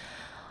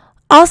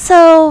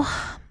 Also,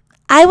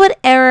 I would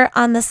err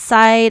on the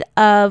side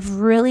of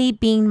really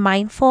being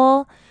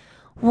mindful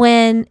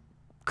when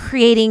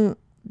creating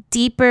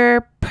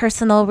deeper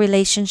personal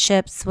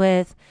relationships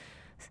with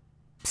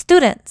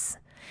students.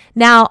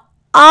 Now,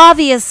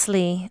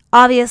 obviously,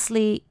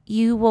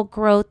 you will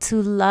grow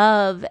to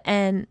love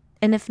and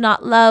if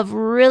not love,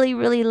 really,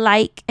 really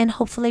like and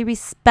hopefully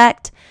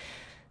respect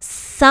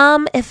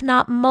some, if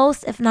not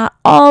most, if not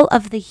all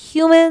of the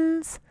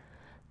humans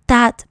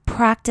that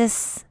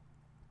practice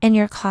in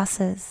your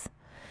classes.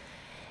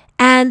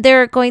 And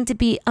there are going to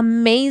be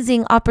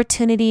amazing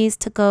opportunities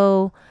to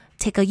go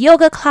take a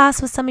yoga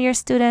class with some of your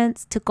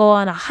students, to go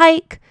on a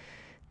hike,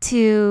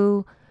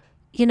 to,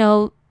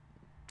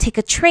 take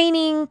a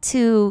training,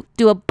 to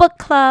do a book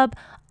club.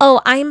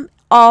 Oh, I'm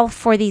all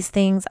for these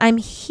things. I'm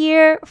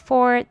here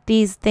for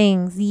these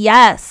things.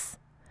 Yes.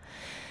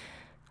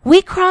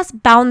 We cross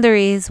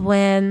boundaries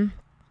when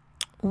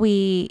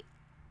we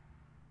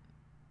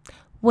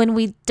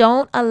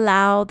don't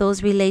allow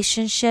those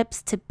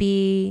relationships to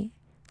be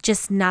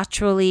just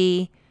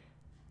naturally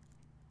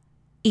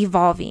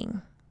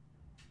evolving.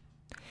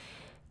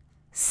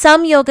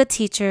 Some yoga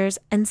teachers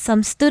and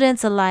some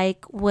students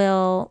alike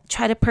will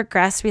try to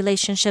progress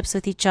relationships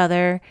with each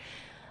other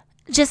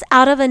just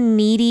out of a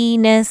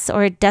neediness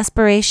or a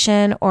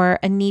desperation or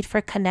a need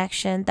for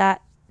connection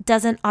that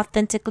doesn't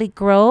authentically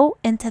grow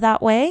into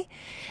that way.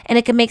 And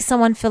it can make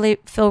someone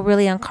feel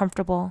really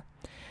uncomfortable.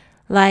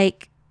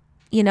 Like,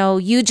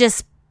 you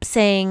just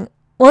saying,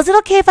 well, is it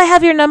okay if I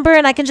have your number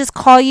and I can just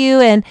call you?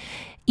 And,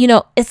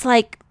 it's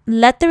like,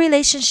 let the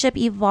relationship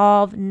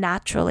evolve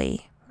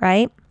naturally,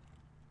 right?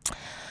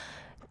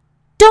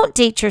 Don't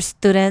date your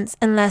students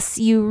unless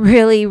you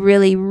really,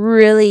 really,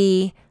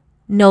 really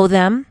know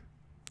them,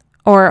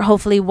 or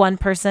hopefully one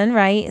person,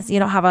 right? You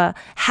don't have a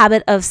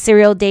habit of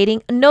serial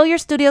dating. Know your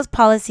studio's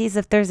policies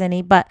if there's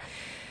any, but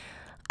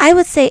I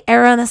would say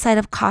err on the side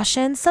of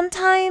caution.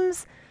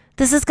 Sometimes,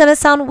 this is going to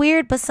sound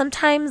weird, but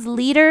sometimes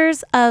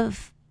leaders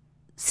of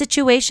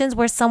situations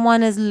where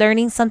someone is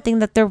learning something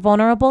that they're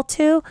vulnerable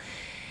to,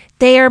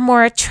 they are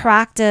more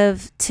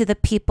attractive to the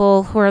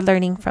people who are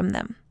learning from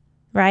them,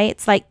 right?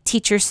 It's like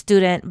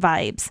teacher-student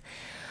vibes.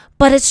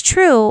 But it's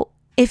true.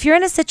 If you're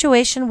in a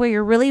situation where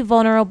you're really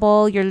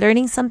vulnerable, you're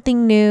learning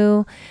something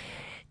new,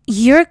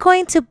 you're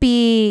going to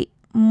be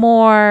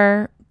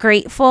more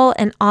grateful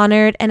and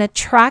honored and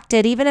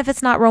attracted, even if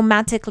it's not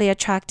romantically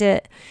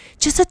attracted,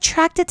 just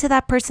attracted to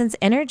that person's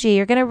energy.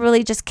 You're going to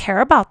really just care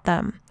about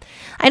them.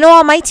 I know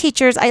all my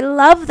teachers, I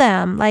love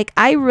them. Like,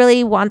 I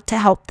really want to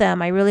help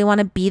them. I really want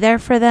to be there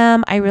for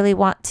them. I really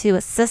want to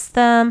assist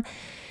them.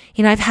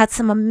 You know, I've had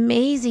some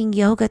amazing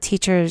yoga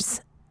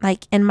teachers,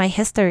 like, in my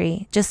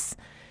history, just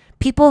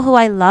people who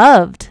I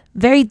loved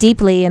very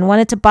deeply and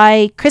wanted to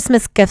buy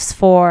Christmas gifts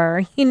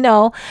for,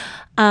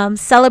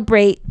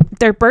 celebrate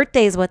their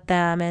birthdays with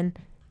them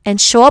and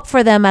show up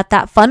for them at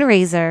that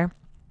fundraiser.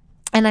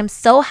 And I'm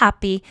so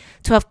happy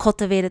to have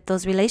cultivated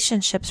those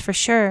relationships for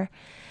sure.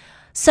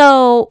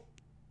 So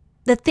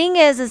the thing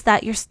is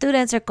that your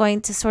students are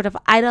going to sort of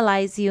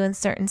idolize you in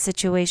certain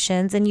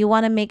situations, and you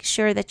want to make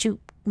sure that you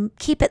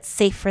keep it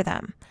safe for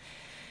them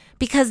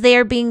because they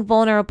are being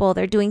vulnerable.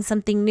 They're doing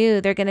something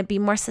new. They're going to be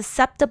more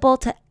susceptible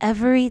to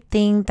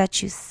everything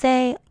that you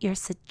say, your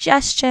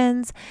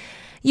suggestions.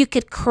 You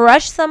could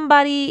crush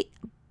somebody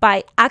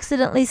by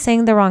accidentally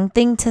saying the wrong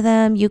thing to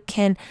them. You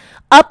can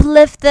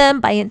uplift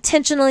them by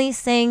intentionally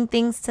saying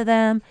things to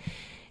them.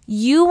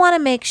 You want to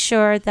make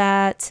sure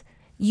that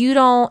you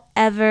don't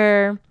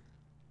ever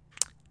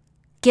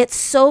get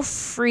so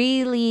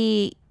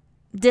freely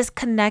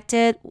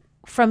disconnected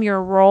from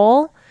your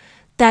role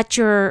that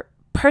your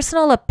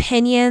personal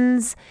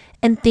opinions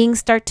and things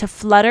start to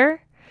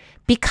flutter.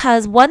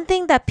 Because one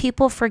thing that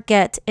people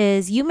forget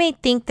is you may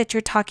think that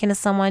you're talking to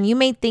someone. You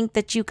may think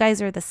that you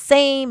guys are the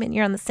same and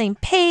you're on the same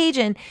page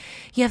and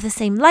you have the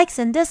same likes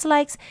and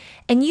dislikes.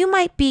 And you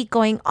might be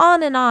going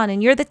on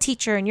and you're the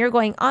teacher and you're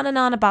going on and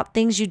on about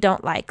things you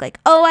don't like. Like,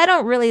 oh, I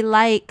don't really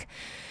like,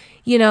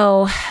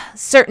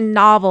 certain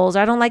novels. Or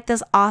I don't like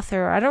this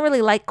author. Or I don't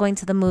really like going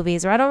to the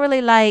movies. Or I don't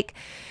really like,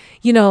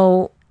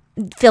 fill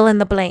in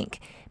the blank.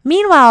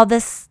 Meanwhile,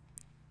 this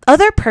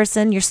other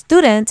person, your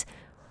student,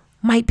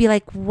 might be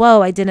like,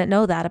 whoa, I didn't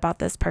know that about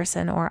this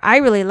person. Or I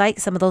really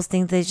like some of those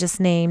things they just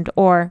named.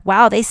 Or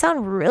wow, they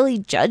sound really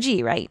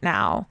judgy right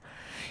now.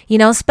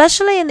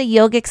 Especially in the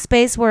yogic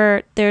space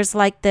where there's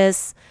like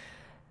this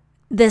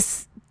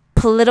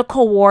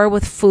political war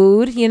with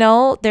food.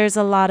 There's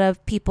a lot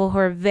of people who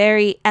are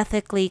very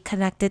ethically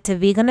connected to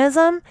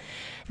veganism.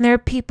 And there are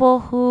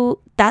people who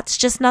that's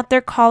just not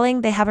their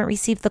calling. They haven't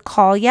received the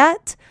call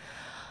yet.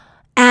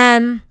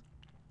 And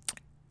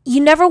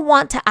you never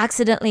want to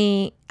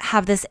accidentally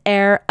have this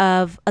air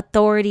of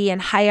authority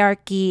and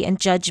hierarchy and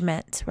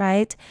judgment,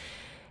 right?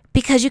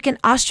 Because you can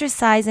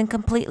ostracize and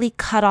completely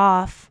cut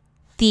off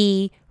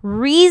the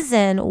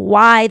reason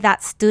why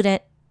that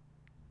student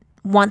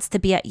wants to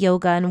be at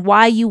yoga and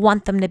why you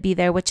want them to be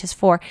there, which is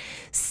for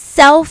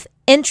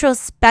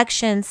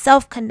self-introspection,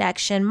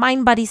 self-connection,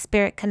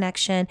 mind-body-spirit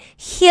connection,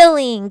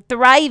 healing,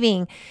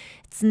 thriving.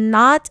 It's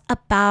not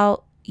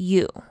about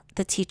you,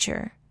 the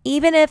teacher.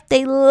 Even if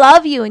they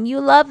love you and you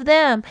love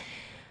them,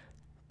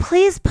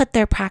 please put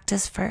their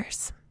practice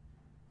first.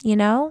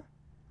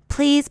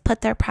 Please put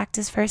their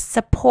practice first.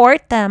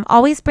 Support them.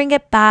 Always bring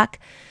it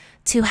back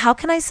to how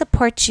can I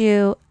support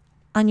you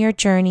on your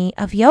journey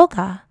of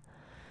yoga?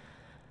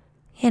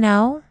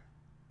 And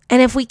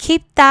if we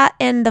keep that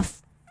in the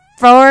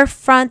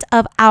forefront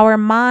of our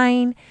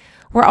mind,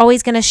 we're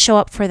always going to show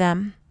up for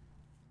them.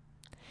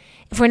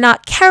 If we're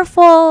not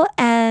careful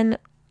and,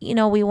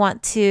 we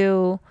want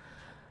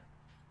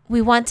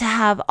to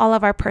have all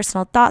of our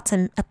personal thoughts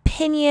and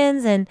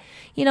opinions, and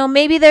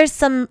maybe there's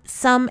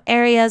some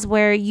areas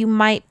where you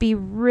might be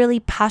really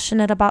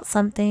passionate about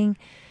something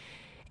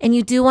and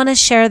you do want to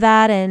share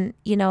that, and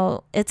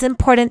it's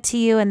important to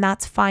you, and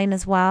that's fine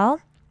as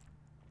well.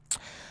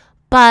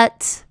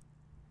 But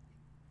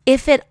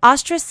if it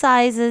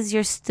ostracizes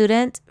your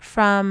student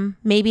from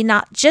maybe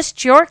not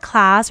just your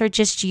class or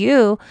just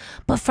you,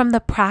 but from the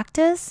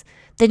practice,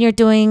 then you're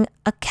doing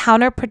a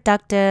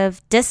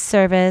counterproductive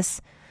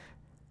disservice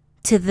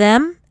to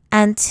them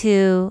and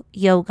to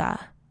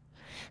yoga.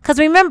 Because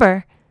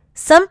remember,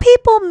 some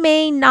people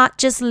may not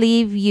just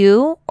leave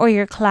you or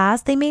your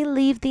class, they may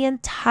leave the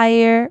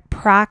entire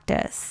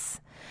practice.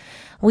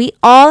 We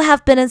all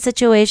have been in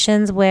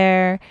situations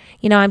where,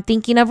 I'm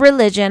thinking of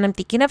religion, I'm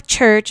thinking of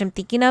church, I'm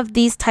thinking of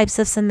these types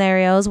of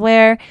scenarios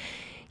where,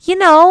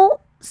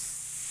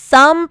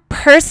 some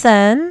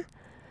person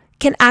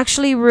can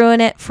actually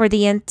ruin it for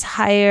the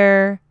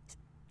entire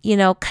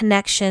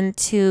connection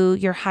to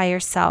your higher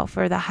self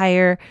or the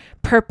higher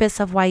purpose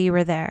of why you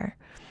were there.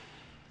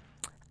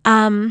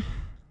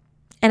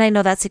 And I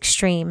know that's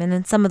extreme. And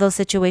in some of those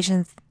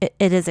situations, it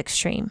is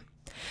extreme.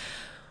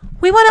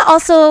 We want to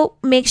also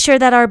make sure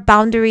that our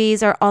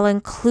boundaries are all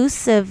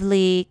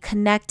inclusively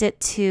connected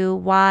to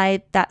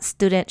why that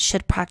student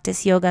should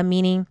practice yoga,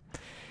 meaning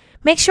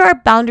make sure our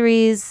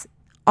boundaries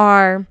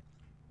are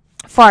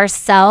for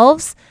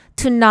ourselves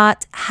to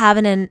not have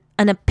an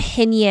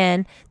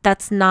opinion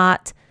that's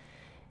not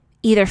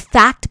either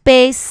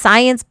fact-based,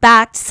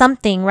 science-backed,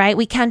 something, right?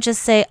 We can't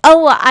just say,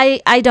 oh, well,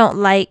 I don't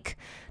like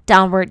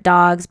downward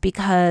dogs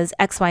because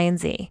X, Y, and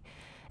Z.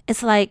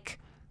 It's like,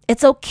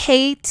 it's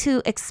okay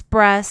to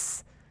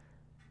express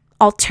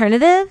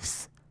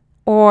alternatives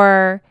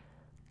or,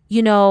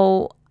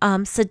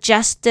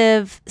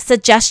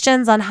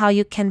 suggestions on how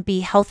you can be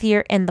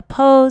healthier in the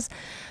pose.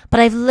 But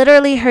I've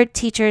literally heard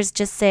teachers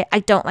just say, I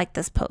don't like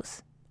this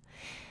pose.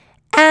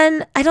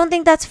 And I don't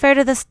think that's fair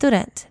to the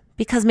student,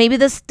 because maybe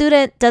the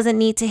student doesn't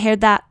need to hear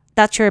that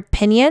that's your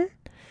opinion.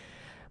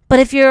 But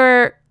if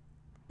you're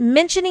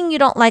mentioning you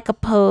don't like a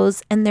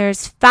pose and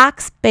there's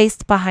facts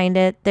based behind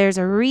it, there's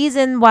a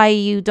reason why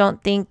you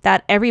don't think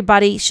that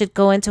everybody should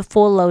go into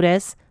full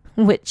lotus,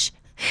 which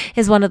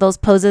is one of those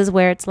poses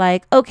where it's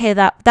like, okay,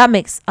 that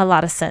makes a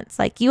lot of sense.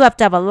 Like, you have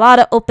to have a lot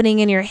of opening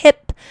in your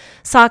hip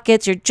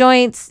sockets, your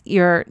joints,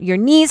 your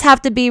knees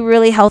have to be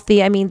really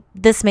healthy. I mean,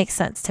 this makes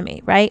sense to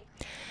me, right?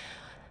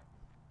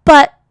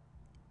 But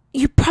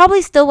you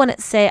probably still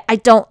wouldn't say, I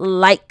don't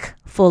like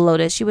full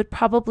lotus. You would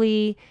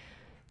probably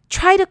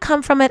try to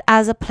come from it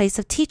as a place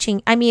of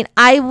teaching. I mean,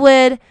 I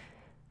would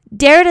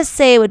dare to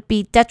say it would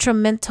be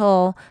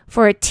detrimental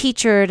for a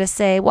teacher to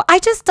say, well, I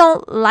just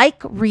don't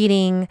like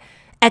reading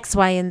X,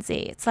 Y, and Z.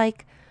 It's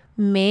like,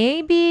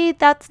 maybe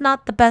that's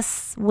not the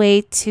best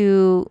way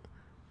to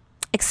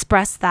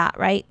express that,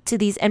 right? To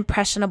these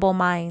impressionable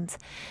minds.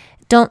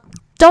 Don't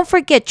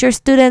forget, your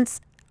students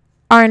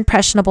are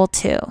impressionable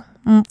too.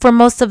 For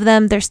most of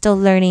them, they're still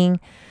learning,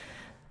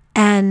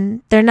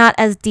 and they're not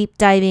as deep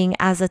diving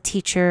as a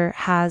teacher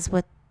has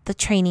with the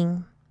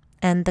training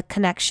and the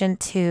connection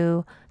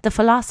to the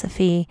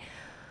philosophy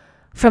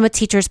from a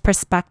teacher's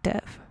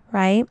perspective,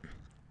 right?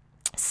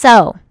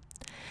 So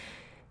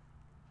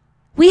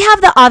we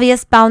have the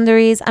obvious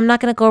boundaries. I'm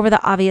not going to go over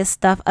the obvious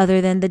stuff other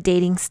than the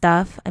dating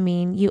stuff. I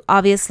mean, you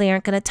obviously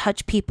aren't going to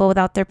touch people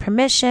without their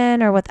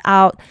permission or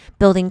without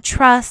building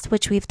trust,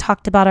 which we've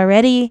talked about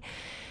already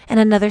in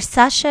another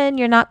session.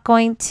 You're not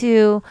going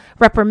to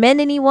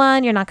reprimand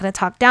anyone. You're not going to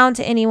talk down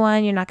to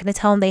anyone. You're not going to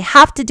tell them they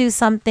have to do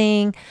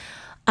something.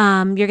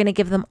 You're going to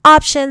give them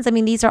options. I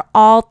mean, these are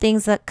all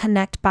things that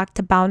connect back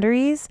to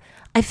boundaries.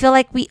 I feel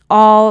like we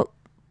all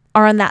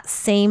are on that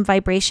same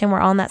vibration. We're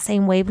all on that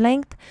same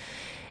wavelength.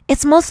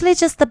 It's mostly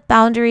just the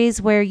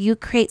boundaries where you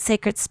create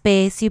sacred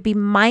space. You be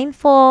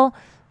mindful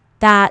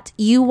that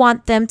you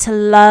want them to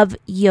love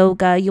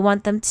yoga. You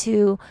want them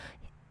to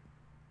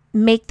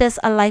make this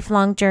a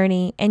lifelong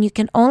journey. And you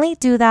can only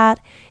do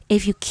that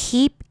if you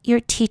keep your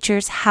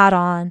teacher's hat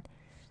on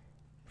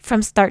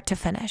from start to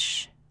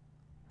finish.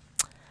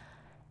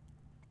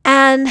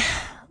 And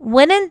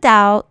when in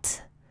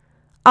doubt,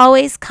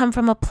 always come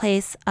from a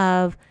place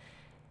of,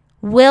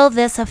 will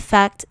this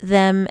affect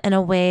them in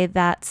a way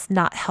that's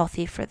not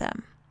healthy for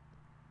them?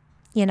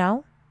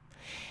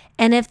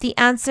 And if the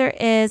answer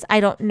is, I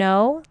don't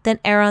know, then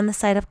err on the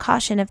side of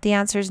caution. If the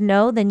answer is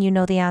no, then you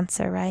know the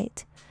answer,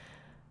 right?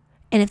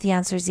 And if the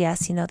answer is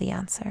yes, you know the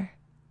answer.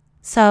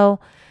 So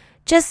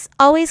just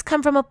always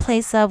come from a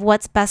place of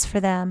what's best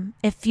for them.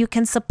 If you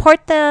can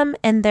support them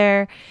in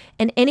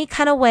any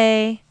kind of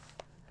way,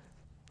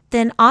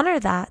 then honor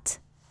that.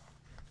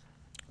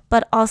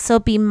 But also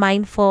be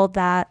mindful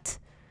that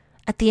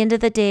at the end of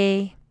the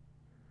day,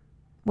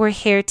 we're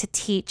here to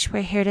teach,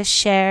 we're here to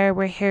share,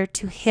 we're here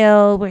to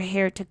heal, we're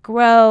here to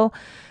grow,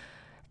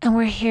 and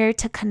we're here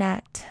to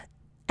connect.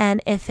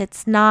 And if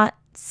it's not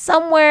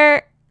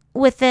somewhere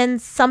within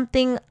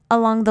something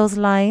along those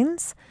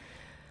lines,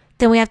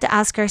 then we have to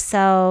ask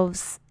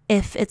ourselves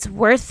if it's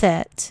worth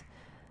it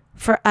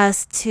for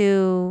us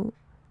to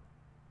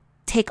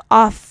take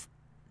off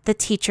the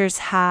teacher's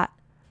hat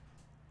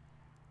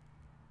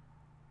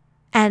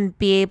and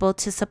be able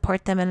to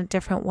support them in a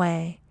different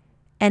way.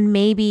 And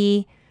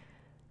maybe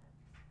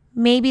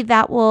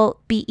that will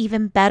be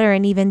even better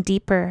and even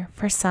deeper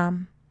for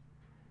some.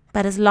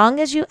 But as long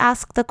as you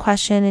ask the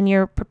question and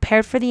you're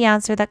prepared for the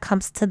answer that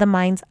comes to the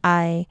mind's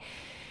eye,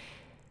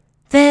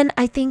 then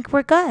I think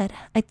we're good.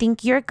 I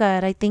think you're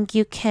good. I think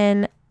you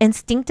can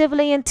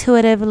instinctively,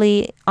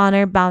 intuitively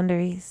honor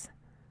boundaries.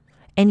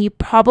 And you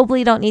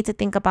probably don't need to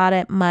think about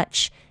it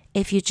much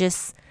if you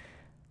just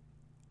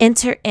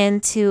enter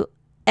into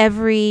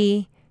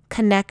every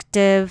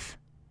connective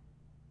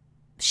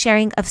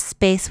sharing of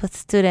space with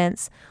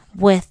students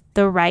with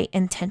the right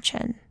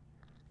intention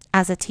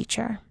as a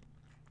teacher.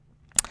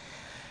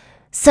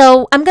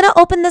 So I'm going to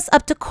open this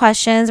up to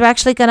questions. We're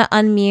actually going to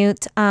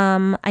unmute.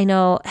 I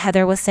know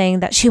Heather was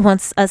saying that she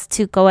wants us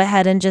to go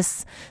ahead and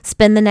just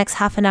spend the next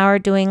half an hour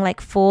doing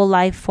like full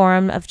live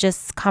forum of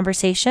just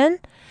conversation.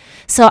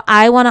 So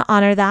I want to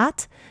honor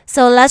that.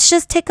 So let's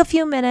just take a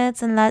few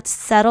minutes and let's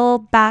settle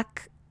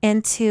back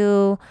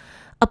into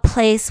a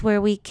place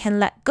where we can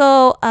let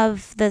go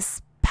of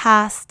this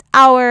past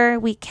hour.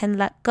 We can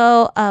let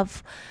go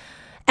of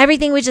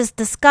everything we just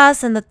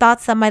discussed and the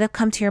thoughts that might have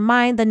come to your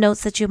mind, the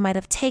notes that you might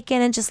have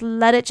taken, and just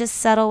let it just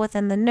settle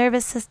within the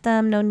nervous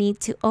system. No need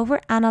to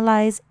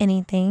overanalyze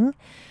anything.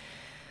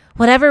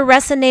 Whatever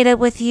resonated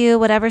with you,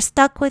 whatever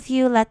stuck with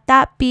you, let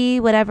that be.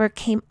 Whatever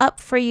came up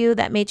for you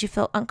that made you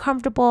feel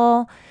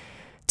uncomfortable,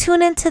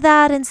 tune into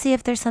that and see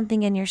if there's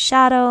something in your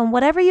shadow. And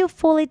whatever you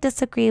fully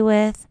disagree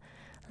with,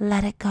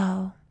 let it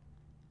go.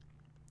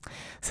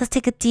 So let's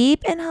take a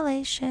deep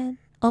inhalation,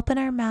 open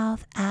our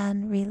mouth,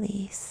 and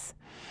release.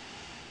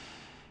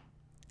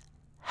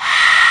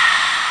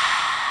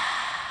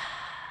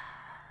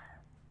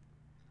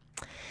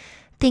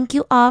 Thank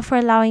you all for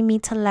allowing me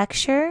to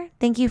lecture.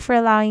 Thank you for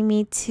allowing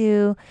me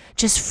to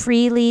just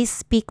freely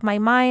speak my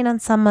mind on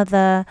some of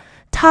the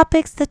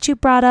topics that you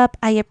brought up.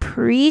 I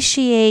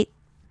appreciate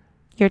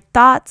your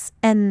thoughts,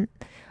 and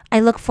I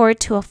look forward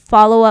to a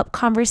follow-up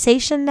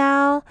conversation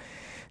now.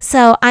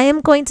 So I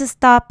am going to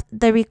stop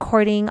the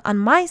recording on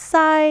my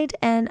side,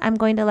 and I'm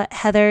going to let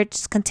Heather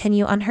just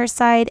continue on her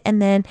side,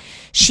 and then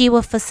she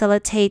will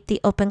facilitate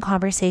the open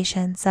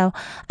conversation. So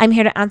I'm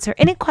here to answer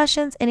any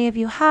questions any of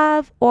you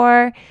have,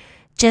 or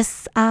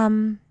just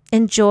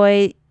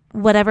enjoy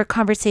whatever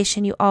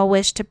conversation you all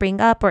wish to bring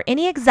up, or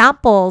any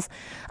examples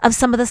of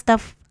some of the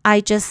stuff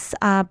I just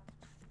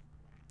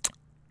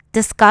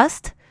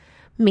discussed.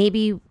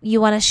 Maybe you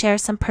want to share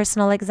some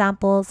personal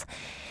examples.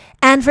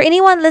 And for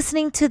anyone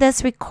listening to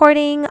this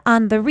recording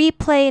on the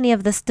replay, any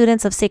of the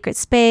students of Sacred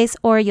Space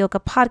or Yoga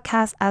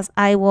Podcast, as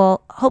I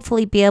will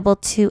hopefully be able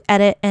to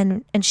edit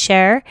and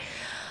share,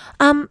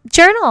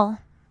 journal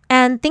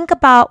and think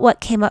about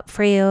what came up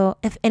for you.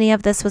 If any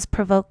of this was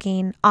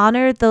provoking,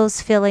 honor those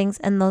feelings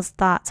and those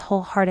thoughts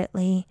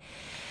wholeheartedly.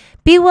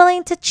 Be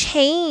willing to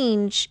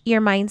change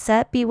your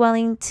mindset. Be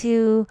willing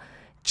to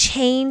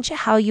change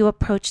how you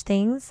approach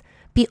things.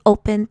 Be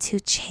open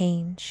to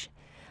change.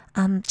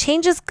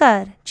 Change is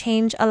good.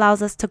 Change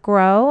allows us to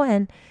grow,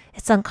 and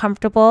it's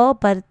uncomfortable,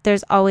 but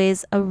there's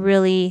always a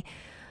really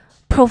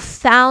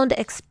profound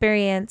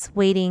experience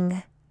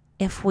waiting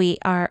if we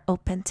are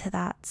open to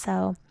that.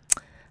 So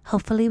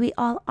hopefully we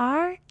all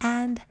are,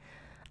 and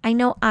I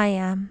know I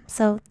am.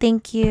 So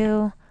thank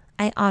you.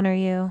 I honor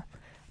you.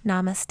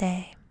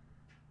 Namaste.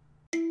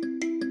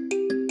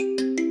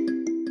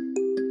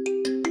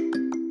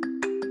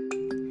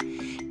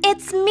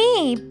 It's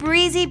me,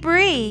 Breezy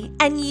Bree,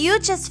 and you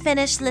just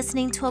finished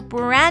listening to a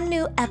brand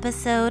new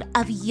episode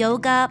of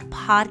Yoga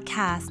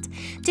Podcast.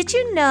 Did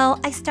you know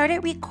I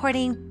started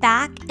recording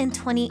back in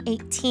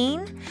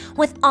 2018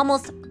 with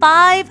almost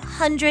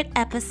 500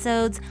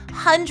 episodes,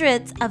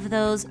 hundreds of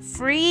those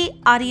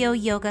free audio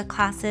yoga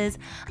classes?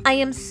 I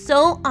am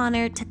so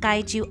honored to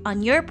guide you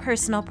on your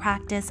personal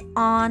practice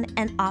on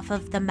and off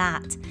of the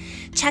mat.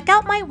 Check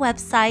out my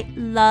website,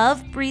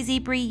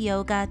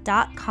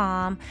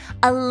 lovebreezybreeyoga.com.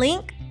 A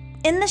link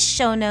in the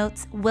show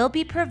notes will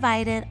be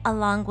provided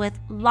along with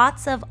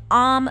lots of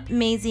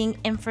amazing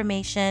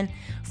information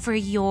for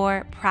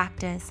your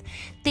practice.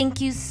 Thank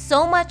you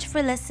so much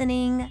for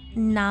listening.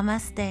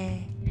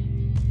 Namaste.